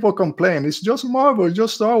lot of people complain it's just Marvel,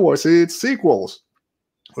 just Star Wars, it's sequels.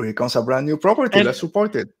 Or it comes a brand new property. And Let's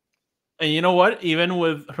support it. and you know what? Even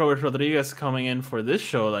with Robert Rodriguez coming in for this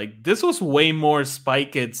show, like this was way more Spy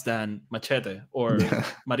Kids than Machete or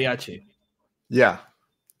Mariachi. Yeah,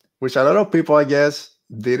 which a lot of people, I guess,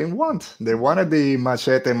 didn't want. They wanted the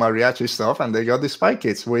Machete Mariachi stuff, and they got the Spy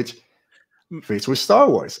Kids, which fits with Star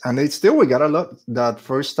Wars. And it's still, we got a lot. That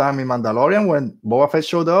first time in Mandalorian when Boba Fett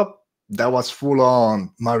showed up, that was full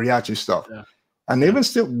on mariachi stuff. Yeah. And even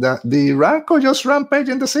still, the Rancor just rampage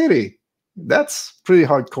in the city. That's pretty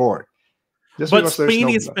hardcore. Just But because there's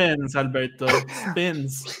spinny no- spins, Alberto.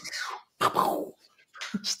 Spins.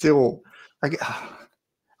 Still,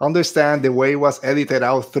 understand the way it was edited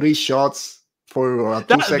out, 3 shots for a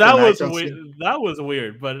 2-second That was action weird. scene. That was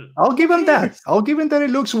weird, but I'll give him that. I'll give him that it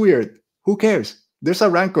looks weird. Who cares? There's a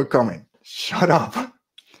Rancor coming. Shut up.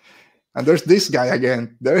 And there's this guy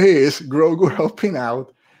again. There he is, Grogu helping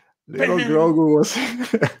out. Little Grogu was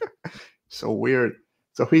so weird.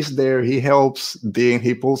 So he's there. He helps Dean.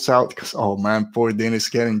 He pulls out because, oh man, poor Dean is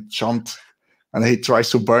getting chomped. And he tries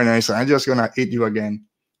to burn her. He says, I'm just going to eat you again.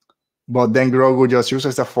 But then Grogu just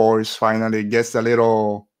uses the Force, finally gets the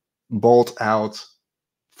little bolt out,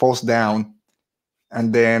 falls down.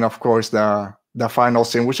 And then, of course, the final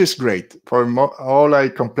scene, which is great. For all I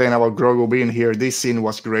complain about Grogu being here, this scene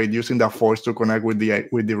was great, using the Force to connect with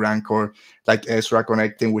the Rancor, like Ezra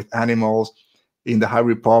connecting with animals. In the High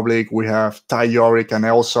Republic, we have Ty Yorick and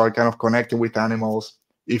Elzar kind of connecting with animals.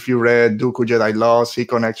 If you read Dooku Jedi Lost, he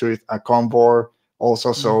connects with a Combor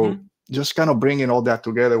also. So just kind of bringing all that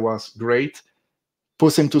together was great.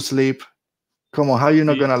 Puts him to sleep. Come on, how are you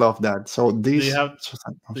not going to love that? So this...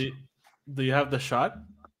 Do you have the shot?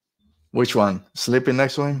 Which one? Sleeping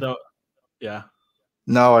next to him? Yeah.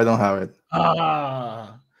 No, I don't have it.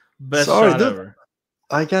 Best Sorry, shot dude. ever.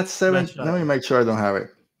 I got 70. Let me make sure I don't have it.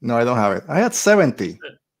 No, I don't have it. I had 70.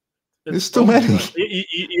 It's too many.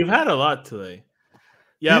 You've had a lot today.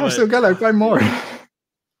 Yeah, I still got like 5 more.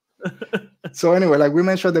 So anyway, like we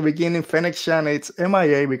mentioned at the beginning, Fennec Shand, it's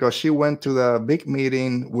MIA because she went to the big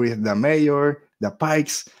meeting with the mayor, the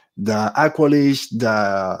Pikes, the Aqualish,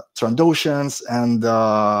 the Trandoshans, and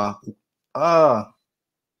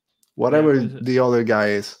whatever the other guy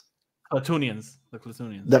is. Clatoonians. The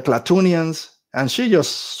Clatoonians. The Clatoonians. And she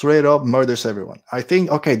just straight up murders everyone. I think,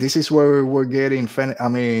 okay, this is where we're getting,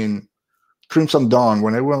 Crimson Dawn.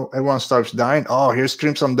 When everyone starts dying, oh, here's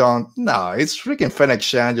Crimson Dawn. No, it's freaking Fennec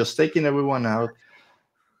Shand just taking everyone out.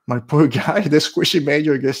 My poor guy, the squishy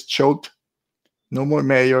Major gets choked. No more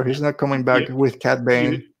Mayor. He's not coming back with Cat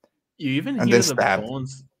Bane. You even and hear then the stabbed.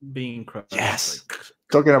 bones being crushed. Yes.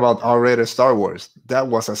 Talking about R-rated Star Wars, that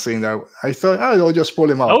was a scene that I thought, I'll just pull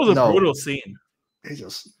him out. That was a brutal scene. He's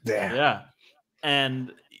just there. Yeah.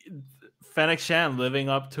 And Fennec Shand living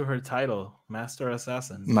up to her title, Master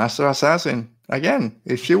Assassin. Master Assassin. Again,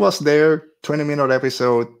 if she was there, 20-minute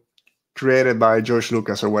episode created by George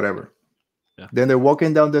Lucas or whatever. Yeah. Then they're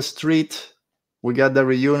walking down the street. We got the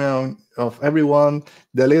reunion of everyone.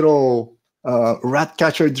 The little rat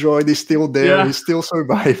catcher droid is still there. Yeah. He's still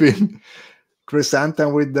surviving.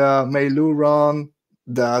 Chrysanthemum with the Meilu run.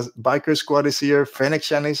 The biker squad is here. Fennec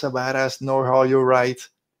Shand is a badass. Norhal, you're right.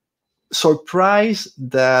 Surprised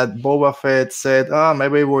that Boba Fett said,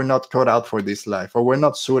 maybe we're not cut out for this life, or we're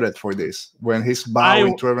not suited for this, when he's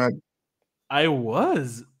bowing to everyone. I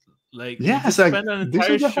was. Like, yeah, it's like, spend an this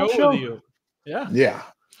entire is the show whole show with you. Yeah. Yeah.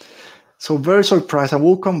 So very surprised. And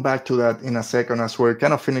we'll come back to that in a second as we're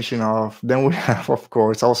kind of finishing off. Then we have, of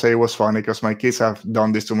course, I'll say it was funny because my kids have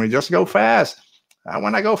done this to me. Just go fast. I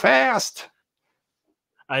want to go fast.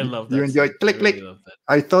 I love that. You enjoy click, click. Really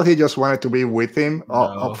I thought he just wanted to be with him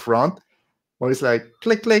up front. But it's like,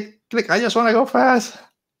 click, click, click. I just want to go fast.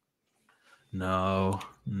 No.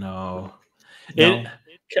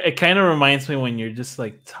 It kind of reminds me when you're just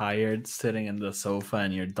like tired sitting in the sofa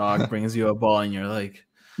and your dog brings you a ball and you're like,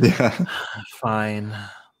 yeah, fine.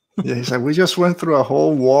 Yeah, he's like, we just went through a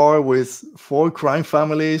whole war with 4 crime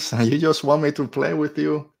families and you just want me to play with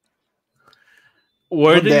you.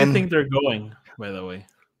 Where do you think they're going, by the way?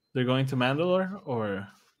 They're going to Mandalore or?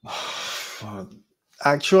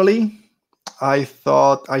 Actually, I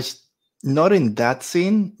thought not in that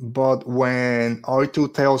scene, but when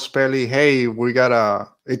R2 tells Peli, hey,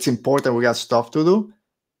 it's important, we got stuff to do.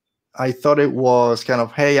 I thought it was kind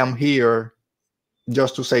of, hey, I'm here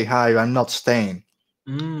just to say hi, I'm not staying.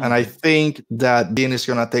 And I think that Dean is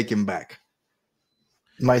going to take him back.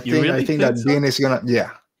 I think that Dean is going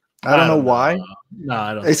to, I don't know why. No,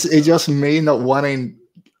 I don't. It's just me not wanting.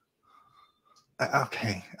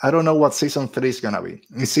 Okay, I don't know what season 3 is gonna be.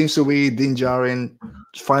 It seems to be Din Djarin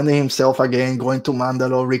finding himself again, going to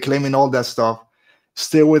Mandalore, reclaiming all that stuff.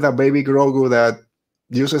 Still with a baby Grogu that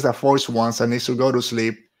uses the Force once and needs to go to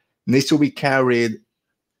sleep, needs to be carried.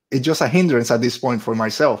 It's just a hindrance at this point for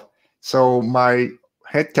myself. So my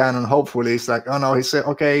headcanon, hopefully, is like, oh no, he said,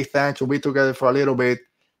 okay, thanks, we'll be together for a little bit.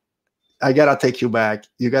 I gotta take you back.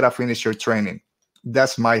 You gotta finish your training.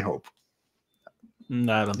 That's my hope.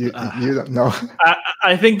 No, I don't. You don't know.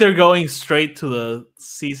 I think they're going straight to the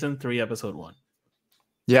season 3, episode 1.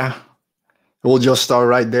 Yeah, we'll just start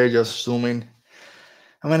right there, just zooming.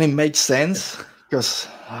 I mean, it makes sense because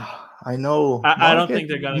I know. I don't think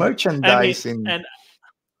they're gonna merchandising. and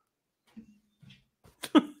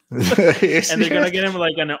they're gonna get him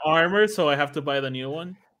like an armor, so I have to buy the new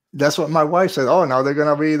one. That's what my wife said. Oh, now they're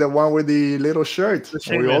gonna be the one with the little shirt.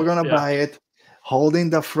 We're all gonna buy it, holding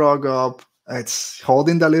the frog up. It's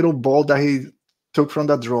holding the little ball that he took from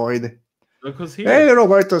the droid. Look who's here. Hey,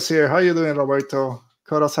 Roberto's here. How you doing, Roberto?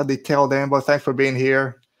 Caught us at the tail end, but thanks for being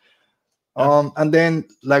here. And then,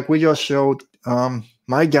 like we just showed,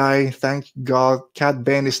 my guy, thank God, Cat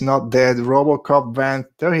Bane is not dead. RoboCop Van,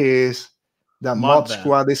 there he is. The Mod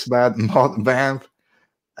Squad is bad. Mod Van,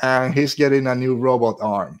 and he's getting a new robot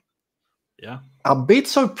arm. Yeah. A bit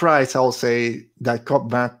surprised, I'll say, that Cop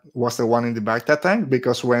Van was the one in the back that time,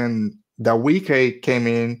 because when the Wike came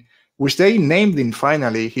in, which they named him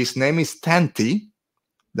finally, his name is Tanti.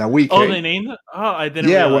 The Wike. Oh, they named it? Oh, I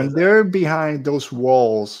didn't realize when they're behind those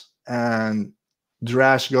walls and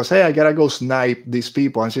Drash goes, hey, I gotta go snipe these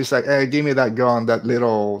people. And she's like, hey, give me that gun. That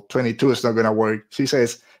little 22 is not gonna work. She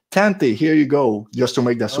says, Tanti, here you go, just to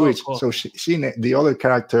make the switch. Cool. So she the other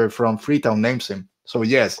character from Freetown names him. So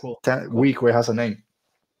yes, cool. Wike has a name.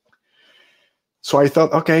 So I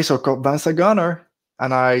thought, okay, so Cop Van's a gunner.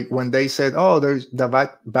 And when they said, oh, there's the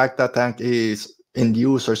Bacta tank is in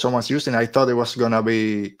use or someone's using it, I thought it was going to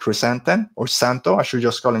be Chrysanthemum or Santo. I should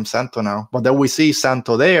just call him Santo now. But then we see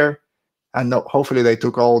Santo there, and hopefully they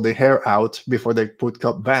took all the hair out before they put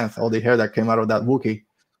Cop Vanth, all the hair that came out of that Wookiee.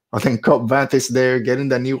 I think Cop Vanth is there getting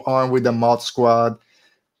the new arm with the Mod Squad.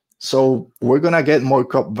 So we're going to get more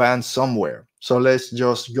Cop Vanth somewhere. So let's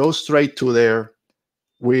just go straight to there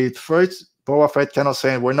with first Boba Fett kind of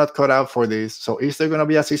saying we're not cut out for this. So is there going to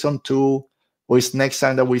be a season 2, or is next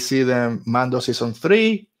time that we see them Mando season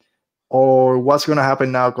 3, or what's going to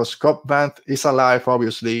happen now? Because Cop Vanth is alive,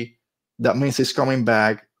 obviously. That means he's coming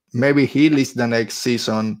back. Maybe he leads the next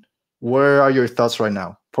season. Where are your thoughts right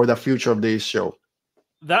now for the future of this show?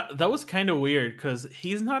 That was kind of weird because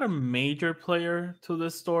he's not a major player to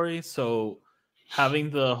this story. So having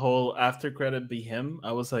the whole after credit be him,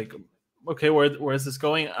 I was like, okay, where is this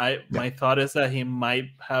going? My thought is that he might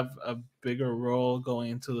have a bigger role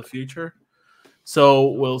going into the future. So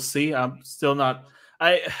we'll see. I'm still not.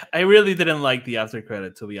 I really didn't like the after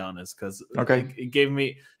credit, to be honest, because it gave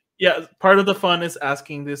me. Yeah, part of the fun is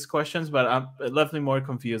asking these questions, but it left me more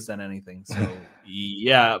confused than anything. So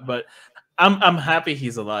yeah, but I'm happy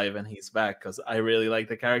he's alive and he's back because I really like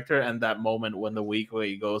the character. And that moment when the week where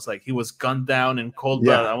he goes like he was gunned down in cold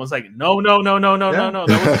blood, I was like, no, that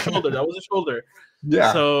was a shoulder. That was a shoulder.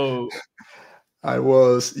 Yeah. So I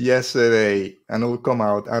was yesterday, and it will come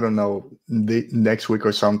out, I don't know, the next week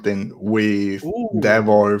or something, with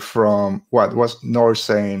Devor from what was Nor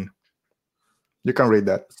saying. You can read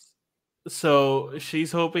that. So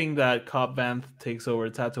she's hoping that Cop Vanth takes over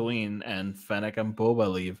Tatooine and Fennec and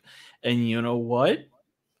Boba leave. And you know what?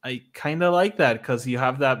 I kind of like that because you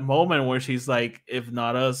have that moment where she's like, if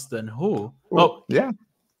not us, then who? Oh, yeah.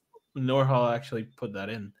 Norhal actually put that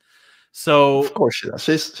in. So of course she does.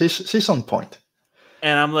 She's on point.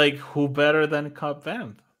 And I'm like, who better than Cop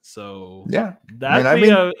Vanth? So yeah, that'd be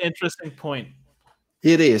an interesting point.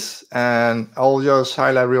 It is. And I'll just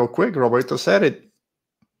highlight real quick. Roberto said it.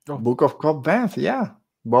 Book of Cop Vanth, yeah.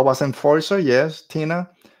 Boba's Enforcer, yes. Tina.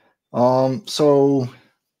 So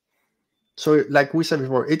like we said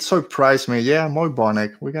before, it surprised me. Yeah, more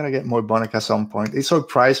Bonnet. We're gonna get more Bonnet at some point. It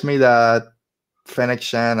surprised me that Fennec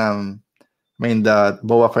Shan that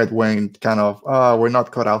Boba Fett went kind of, we're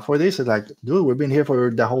not cut out for this. It's like, dude, we've been here for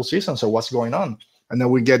the whole season, so what's going on? And then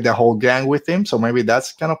we get the whole gang with him, so maybe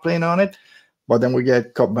that's kind of playing on it. But then we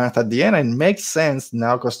get Cop Vanth at the end, and it makes sense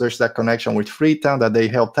now because there's that connection with Freetown that they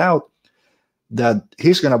helped out, that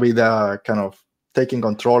he's going to be the kind of taking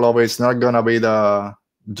control of it. It's not going to be the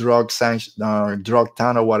drug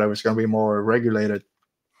town or whatever. It's going to be more regulated.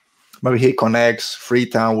 Maybe he connects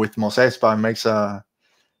Freetown with Mos Espa and makes a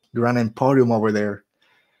Grand Emporium over there.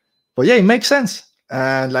 But yeah, it makes sense.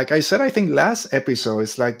 And like I said, I think last episode,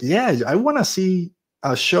 it's like, yeah, I want to see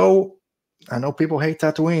a show. I know people hate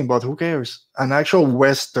Tatooine, but who cares? An actual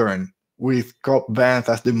Western with Cobb Vanth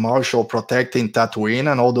as the marshal protecting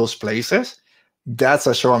Tatooine and all those places. That's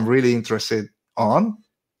a show I'm really interested on.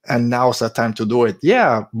 And now's the time to do it.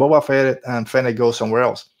 Yeah, Boba Fett and Fennec go somewhere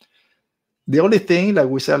else. The only thing, like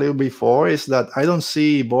we said a little before, is that I don't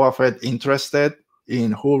see Boba Fett interested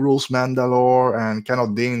in who rules Mandalore and kind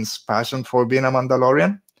of Dean's passion for being a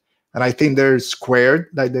Mandalorian. And I think they're squared.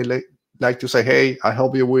 Like they like to say, hey, I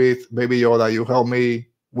help you with Baby Yoda. You help me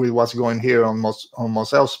with what's going here on Mos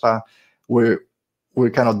Espa. We're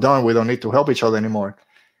kind of done. We don't need to help each other anymore.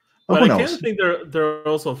 But I kind of think they're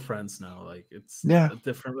also friends now. Like it's a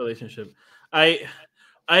different relationship. I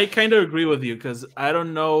kind of agree with you because I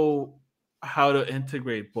don't know how to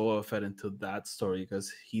integrate Boba Fett into that story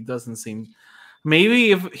because he doesn't seem.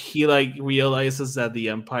 Maybe if he like realizes that the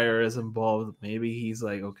Empire is involved, maybe he's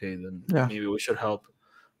like, okay, then maybe we should help.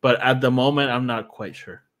 But at the moment, I'm not quite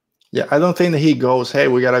sure. Yeah, I don't think that he goes, hey,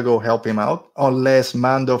 we gotta go help him out, unless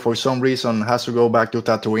Mando for some reason has to go back to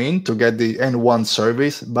Tatooine to get the N1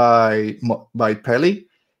 service by Peli,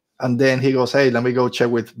 and then he goes, hey, let me go check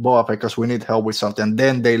with Boba because we need help with something. And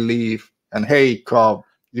then they leave, and hey, Cobb,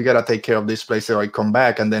 you gotta take care of this place so I come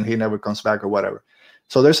back, and then he never comes back or whatever.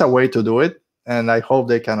 So there's a way to do it, and I hope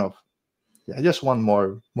they kind of, just want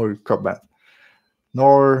more Cobb Vanth.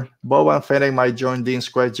 Nor Boba and Fennec might join Dean's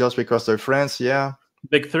Quest just because they're friends. Yeah.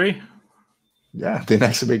 Big three. Yeah, the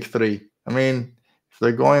next big three. I mean, if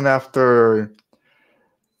they're going after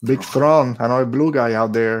Big Thrawn, another blue guy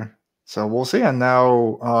out there. So we'll see. And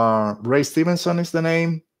now Ray Stevenson is the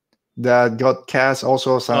name that got cast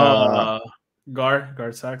also as Gar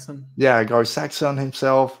Saxon. Yeah, Gar Saxon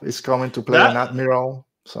himself is coming to play an admiral.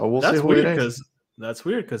 So we'll see who it is. That's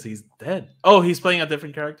weird because he's dead. Oh, he's playing a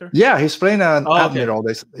different character? Yeah, he's playing an admiral.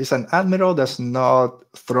 Okay. It's an admiral that's not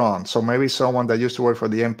Thrawn. So maybe someone that used to work for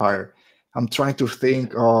the Empire. I'm trying to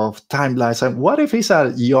think of timelines. And what if he's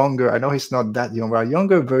a younger, I know he's not that young, but a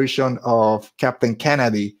younger version of Captain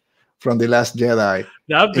Kennedy from The Last Jedi.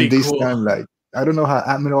 That'd be this cool. Timeline. I don't know how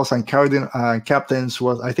admirals and captains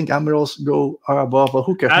was. I think admirals are above, but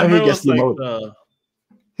who cares? Maybe he gets demoted.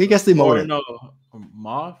 He gets demoted. No,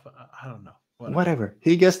 Moff? I don't know. Whatever.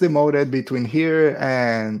 He gets demoted between here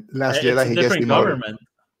and Last Jedi. He gets demoted.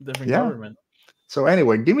 Different government. So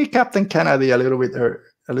anyway, give me Captain Kennedy a little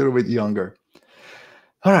bit younger.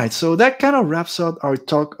 All right. So that kind of wraps up our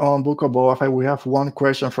talk on Book of Boba Fett. We have one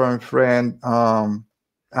question from a friend,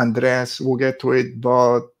 Andres. We'll get to it.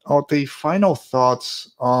 But Oti, final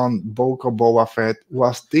thoughts on Book of Boba Fett.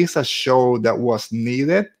 Was this a show that was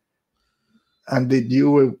needed? And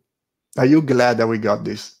are you glad that we got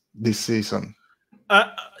this season?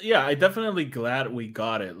 Yeah, I definitely glad we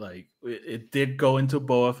got it. Like it did go into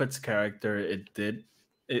Boba Fett's character.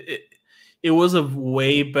 It was a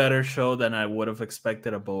way better show than I would have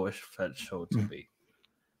expected a Boba Fett show to be.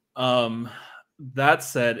 That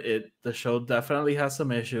said, the show definitely has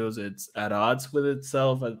some issues. It's at odds with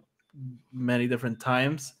itself at many different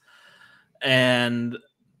times, and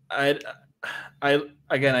I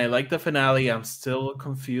like the finale. I'm still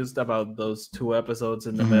confused about those 2 episodes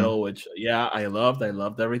in the middle, which I loved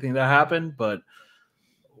everything that happened, but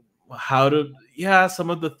some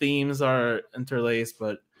of the themes are interlaced,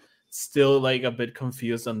 but still like a bit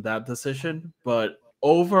confused on that decision. But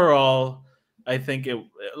overall, I think it,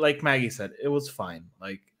 like Maggie said, it was fine.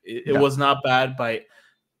 Like it was not bad by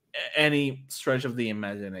any stretch of the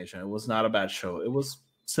imagination. It was not a bad show. It was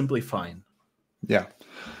simply fine. Yeah.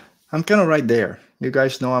 I'm kind of right there. You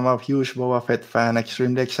guys know I'm a huge Boba Fett fan,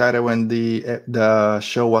 extremely excited when the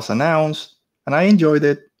show was announced, and I enjoyed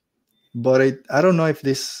it. But I don't know if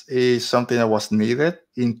this is something that was needed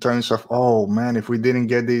in terms of, oh man, if we didn't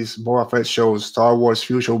get this Boba Fett show, Star Wars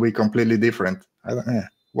future will be completely different.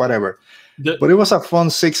 Whatever. But it was a fun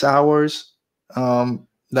 6 hours.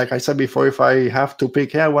 Like I said before, if I have to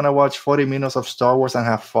pick, I want to watch 40 minutes of Star Wars and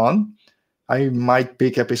have fun, I might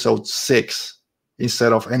pick episode 6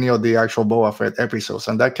 instead of any of the actual Boba Fett episodes.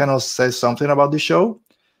 And that kind of says something about the show.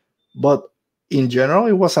 But in general,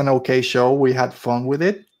 it was an okay show. We had fun with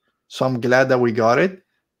it. So I'm glad that we got it.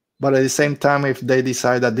 But at the same time, if they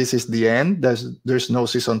decide that this is the end, there's no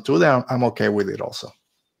season 2, then I'm okay with it also.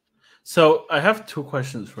 So I have 2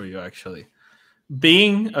 questions for you, actually.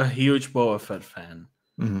 Being a huge Boba Fett fan,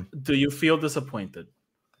 do you feel disappointed?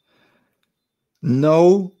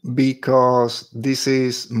 No, because this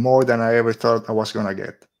is more than I ever thought I was going to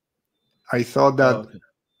get. I thought that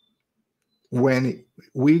when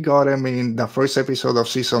we got him in the first episode of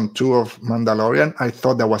season 2 of Mandalorian, I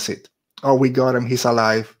thought that was it. Oh, we got him. He's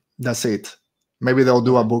alive. That's it. Maybe they'll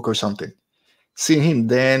do a book or something. Seeing him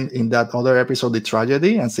then in that other episode, The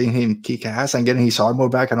Tragedy, and seeing him kick ass and getting his armor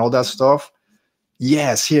back and all that stuff.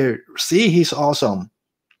 Yes, here, see, he's awesome.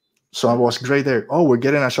 So I was great there. Oh, we're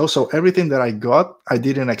getting a show. So everything that I got, I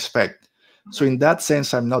didn't expect. So in that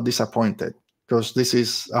sense, I'm not disappointed because this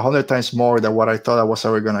is 100 times more than what I thought I was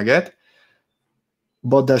ever going to get.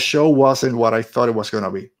 But the show wasn't what I thought it was going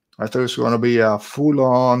to be. I thought it was going to be a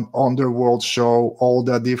full-on underworld show, all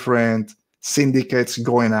the different syndicates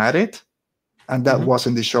going at it. And that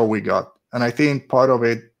wasn't the show we got. And I think part of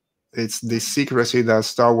it, it's the secrecy that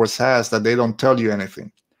Star Wars has, that they don't tell you anything.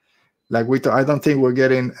 Like I don't think we're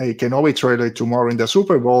getting a Kenobi trailer tomorrow in the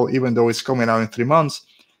Super Bowl, even though it's coming out in 3 months,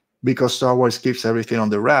 because Star Wars keeps everything on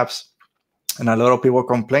the wraps. And a lot of people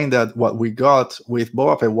complain that what we got with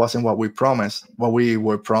Boba Fett wasn't what we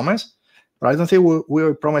were promised. But I don't think we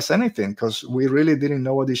were promised anything because we really didn't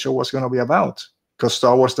know what the show was going to be about because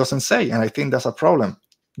Star Wars doesn't say. And I think that's a problem.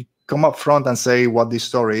 Come up front and say what the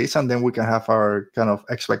story is, and then we can have our kind of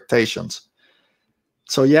expectations.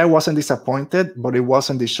 So yeah, I wasn't disappointed, but it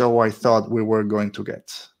wasn't the show I thought we were going to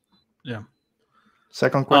get. Yeah.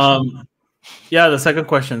 Second question. Yeah, the second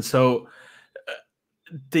question. So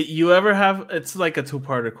did you ever have, it's like a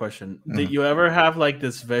two-parter question. Did you ever have like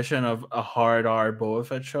this vision of a hard R Boba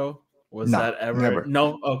Fett show? Was that ever? Never.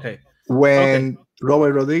 No? Okay. When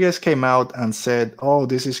Robert Rodriguez came out and said, oh,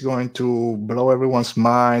 this is going to blow everyone's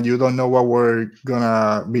mind, you don't know what we're going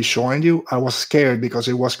to be showing you, I was scared because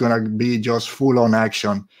it was going to be just full-on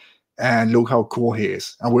action and look how cool he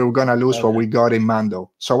is. And we were going to lose what we got in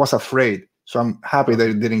Mando. So I was afraid. So I'm happy that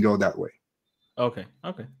it didn't go that way. Okay.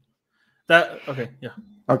 Yeah.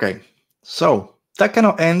 Okay. So that kind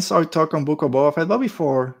of ends our talk on Book of Boba Fett. But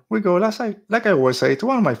before we go, like I always say, to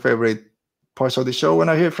one of my favorite parts of the show when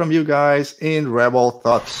I hear from you guys in Rebel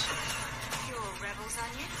Thoughts.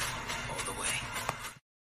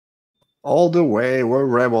 All the way, we're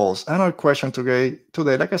rebels. And our question today,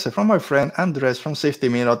 like I said, from my friend Andres from Safety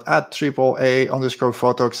Minute at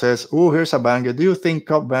AAA_photo says, "Ooh, here's a banger. Do you think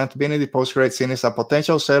Cobb Vanth being in the post-credit scene is a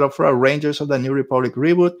potential setup for a Rangers of the New Republic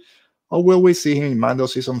reboot? Or will we see him in Mando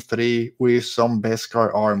Season 3 with some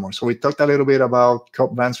Beskar armor?" So we talked a little bit about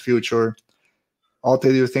Cobb Vanth's future. Alti,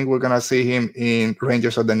 do you think we're going to see him in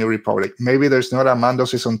Rangers of the New Republic? Maybe there's not a Mando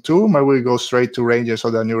Season 2. Maybe we go straight to Rangers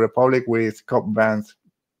of the New Republic with Cobb Vanth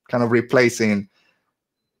kind of replacing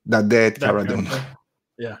the dead Cara Dune.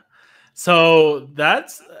 Yeah. So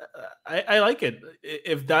that's, I like it.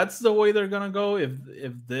 If that's the way they're going to go, if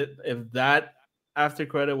that after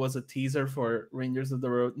credit was a teaser for Rangers of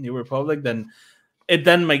the New Republic, then it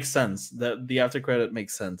then makes sense. That the after credit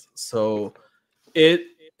makes sense. So it's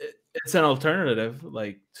an alternative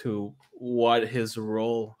like to what his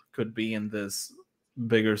role could be in this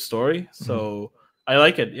bigger story. So I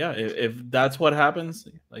like it. Yeah. If that's what happens,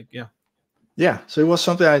 like, yeah. Yeah. So it was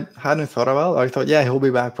something I hadn't thought about. I thought, yeah, he'll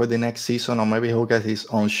be back for the next season, or maybe he'll get his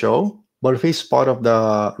own show. But if he's part of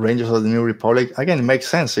the Rangers of the New Republic, again, it makes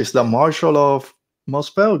sense. It's the Marshal of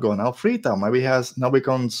Mos Pelgo, now Freetown. Maybe he now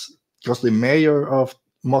becomes just the mayor of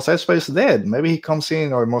Mos Espa is dead. Maybe he comes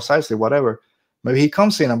in, or Mos Eisley, whatever. Maybe he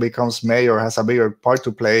comes in and becomes mayor, has a bigger part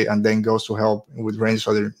to play, and then goes to help with Rangers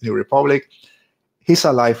of the New Republic. He's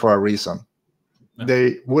alive for a reason. Yeah.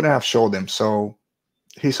 They wouldn't have showed him. So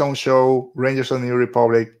his own show, Rangers of the New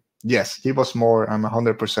Republic, yes, give us more. I'm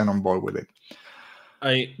 100% on board with it.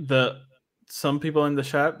 Some people in the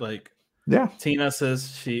chat, like, yeah, Tina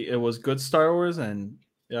says it was good Star Wars, and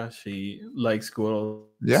yeah, she likes good old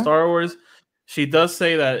Star Wars. She does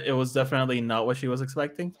say that it was definitely not what she was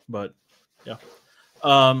expecting, but yeah.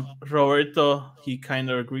 Roberto, he kind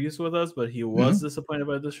of agrees with us, but he was disappointed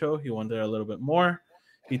by the show. He wanted a little bit more.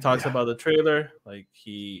 He talks about the trailer, like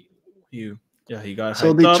he got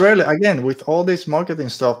so the trailer again with all this marketing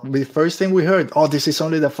stuff. The first thing we heard, oh, this is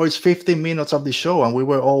only the first 15 minutes of the show, and we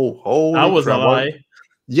were all, oh, that was a lie.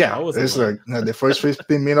 Yeah, it's like the first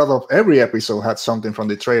 15 minutes of every episode had something from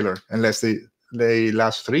the trailer, unless the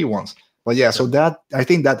last 3 ones. But yeah, so that I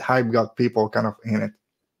think that hype got people kind of in it.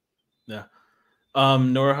 Yeah.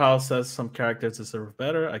 Norhouse says some characters deserve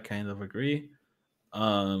better. I kind of agree.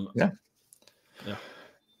 Yeah.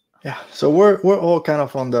 So we're all kind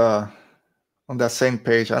of on the same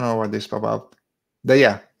page. I don't know what this is about. But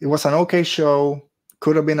yeah, it was an okay show.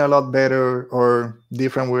 Could have been a lot better or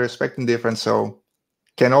different. We were expecting different. So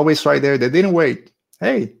Kenobi's right there. They didn't wait.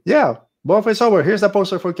 Hey, yeah, Boba Fett's over. Here's the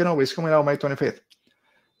poster for Kenobi. It's coming out May 25th.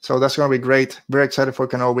 So that's going to be great. Very excited for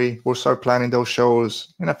Kenobi. We'll start planning those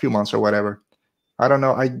shows in a few months or whatever. I don't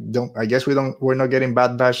know. I guess we're not getting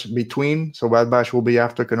Bad Batch between. So Bad Batch will be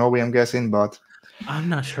after Kenobi, I'm guessing, but I'm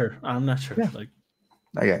not sure. Yeah. Like,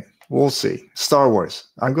 again, We'll see. Star Wars.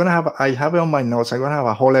 I have it on my notes. I'm gonna have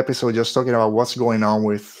a whole episode just talking about what's going on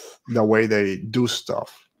with the way they do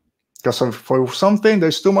stuff. Because for something,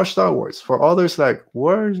 there's too much Star Wars. For others, like,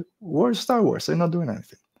 where's Star Wars? They're not doing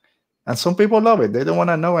anything. And some people love it. They don't want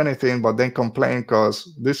to know anything, but then complain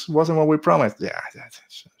because this wasn't what we promised. Yeah,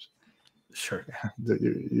 sure.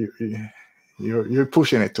 You're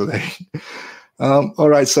pushing it today. All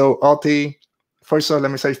right. So, Oti, first of all, let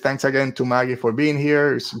me say thanks again to Maggie for being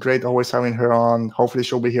here. It's great always having her on. Hopefully,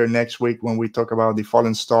 she'll be here next week when we talk about The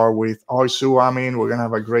Fallen Star with Arzu. I mean, we're gonna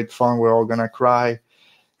have a great fun. We're all gonna cry,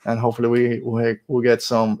 and hopefully, we'll get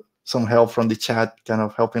some help from the chat, kind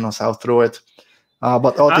of helping us out through it.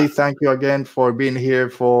 But Oti, thank you again for being here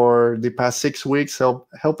for the past 6 weeks,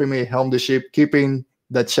 helping me helm the ship, keeping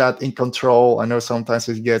the chat in control. I know sometimes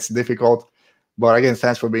it gets difficult, but again,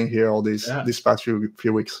 thanks for being here all these past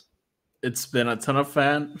few weeks. It's been a ton of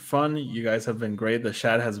fun. You guys have been great. The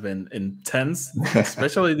chat has been intense,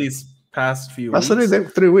 especially these past few weeks. That's only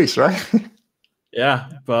 3 weeks, right? Yeah,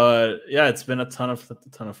 but yeah, it's been a ton of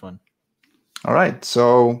fun. All right,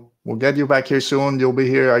 so we'll get you back here soon. You'll be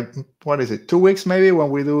here, 2 weeks maybe,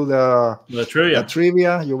 when we do the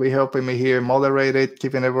trivia. You'll be helping me here, moderate it,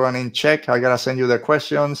 keeping everyone in check. I gotta send you the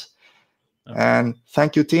questions. Okay. And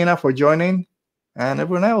thank you, Tina, for joining, and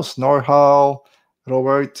everyone else. Norhal,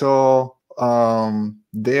 Roberto,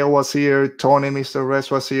 Dale was here, Tony, Mr.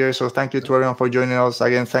 Rest was here. So thank you to everyone for joining us.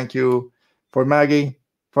 Again, thank you for Maggie,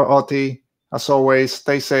 for Oti. As always,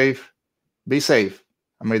 stay safe, be safe,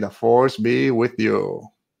 and may the force be with you.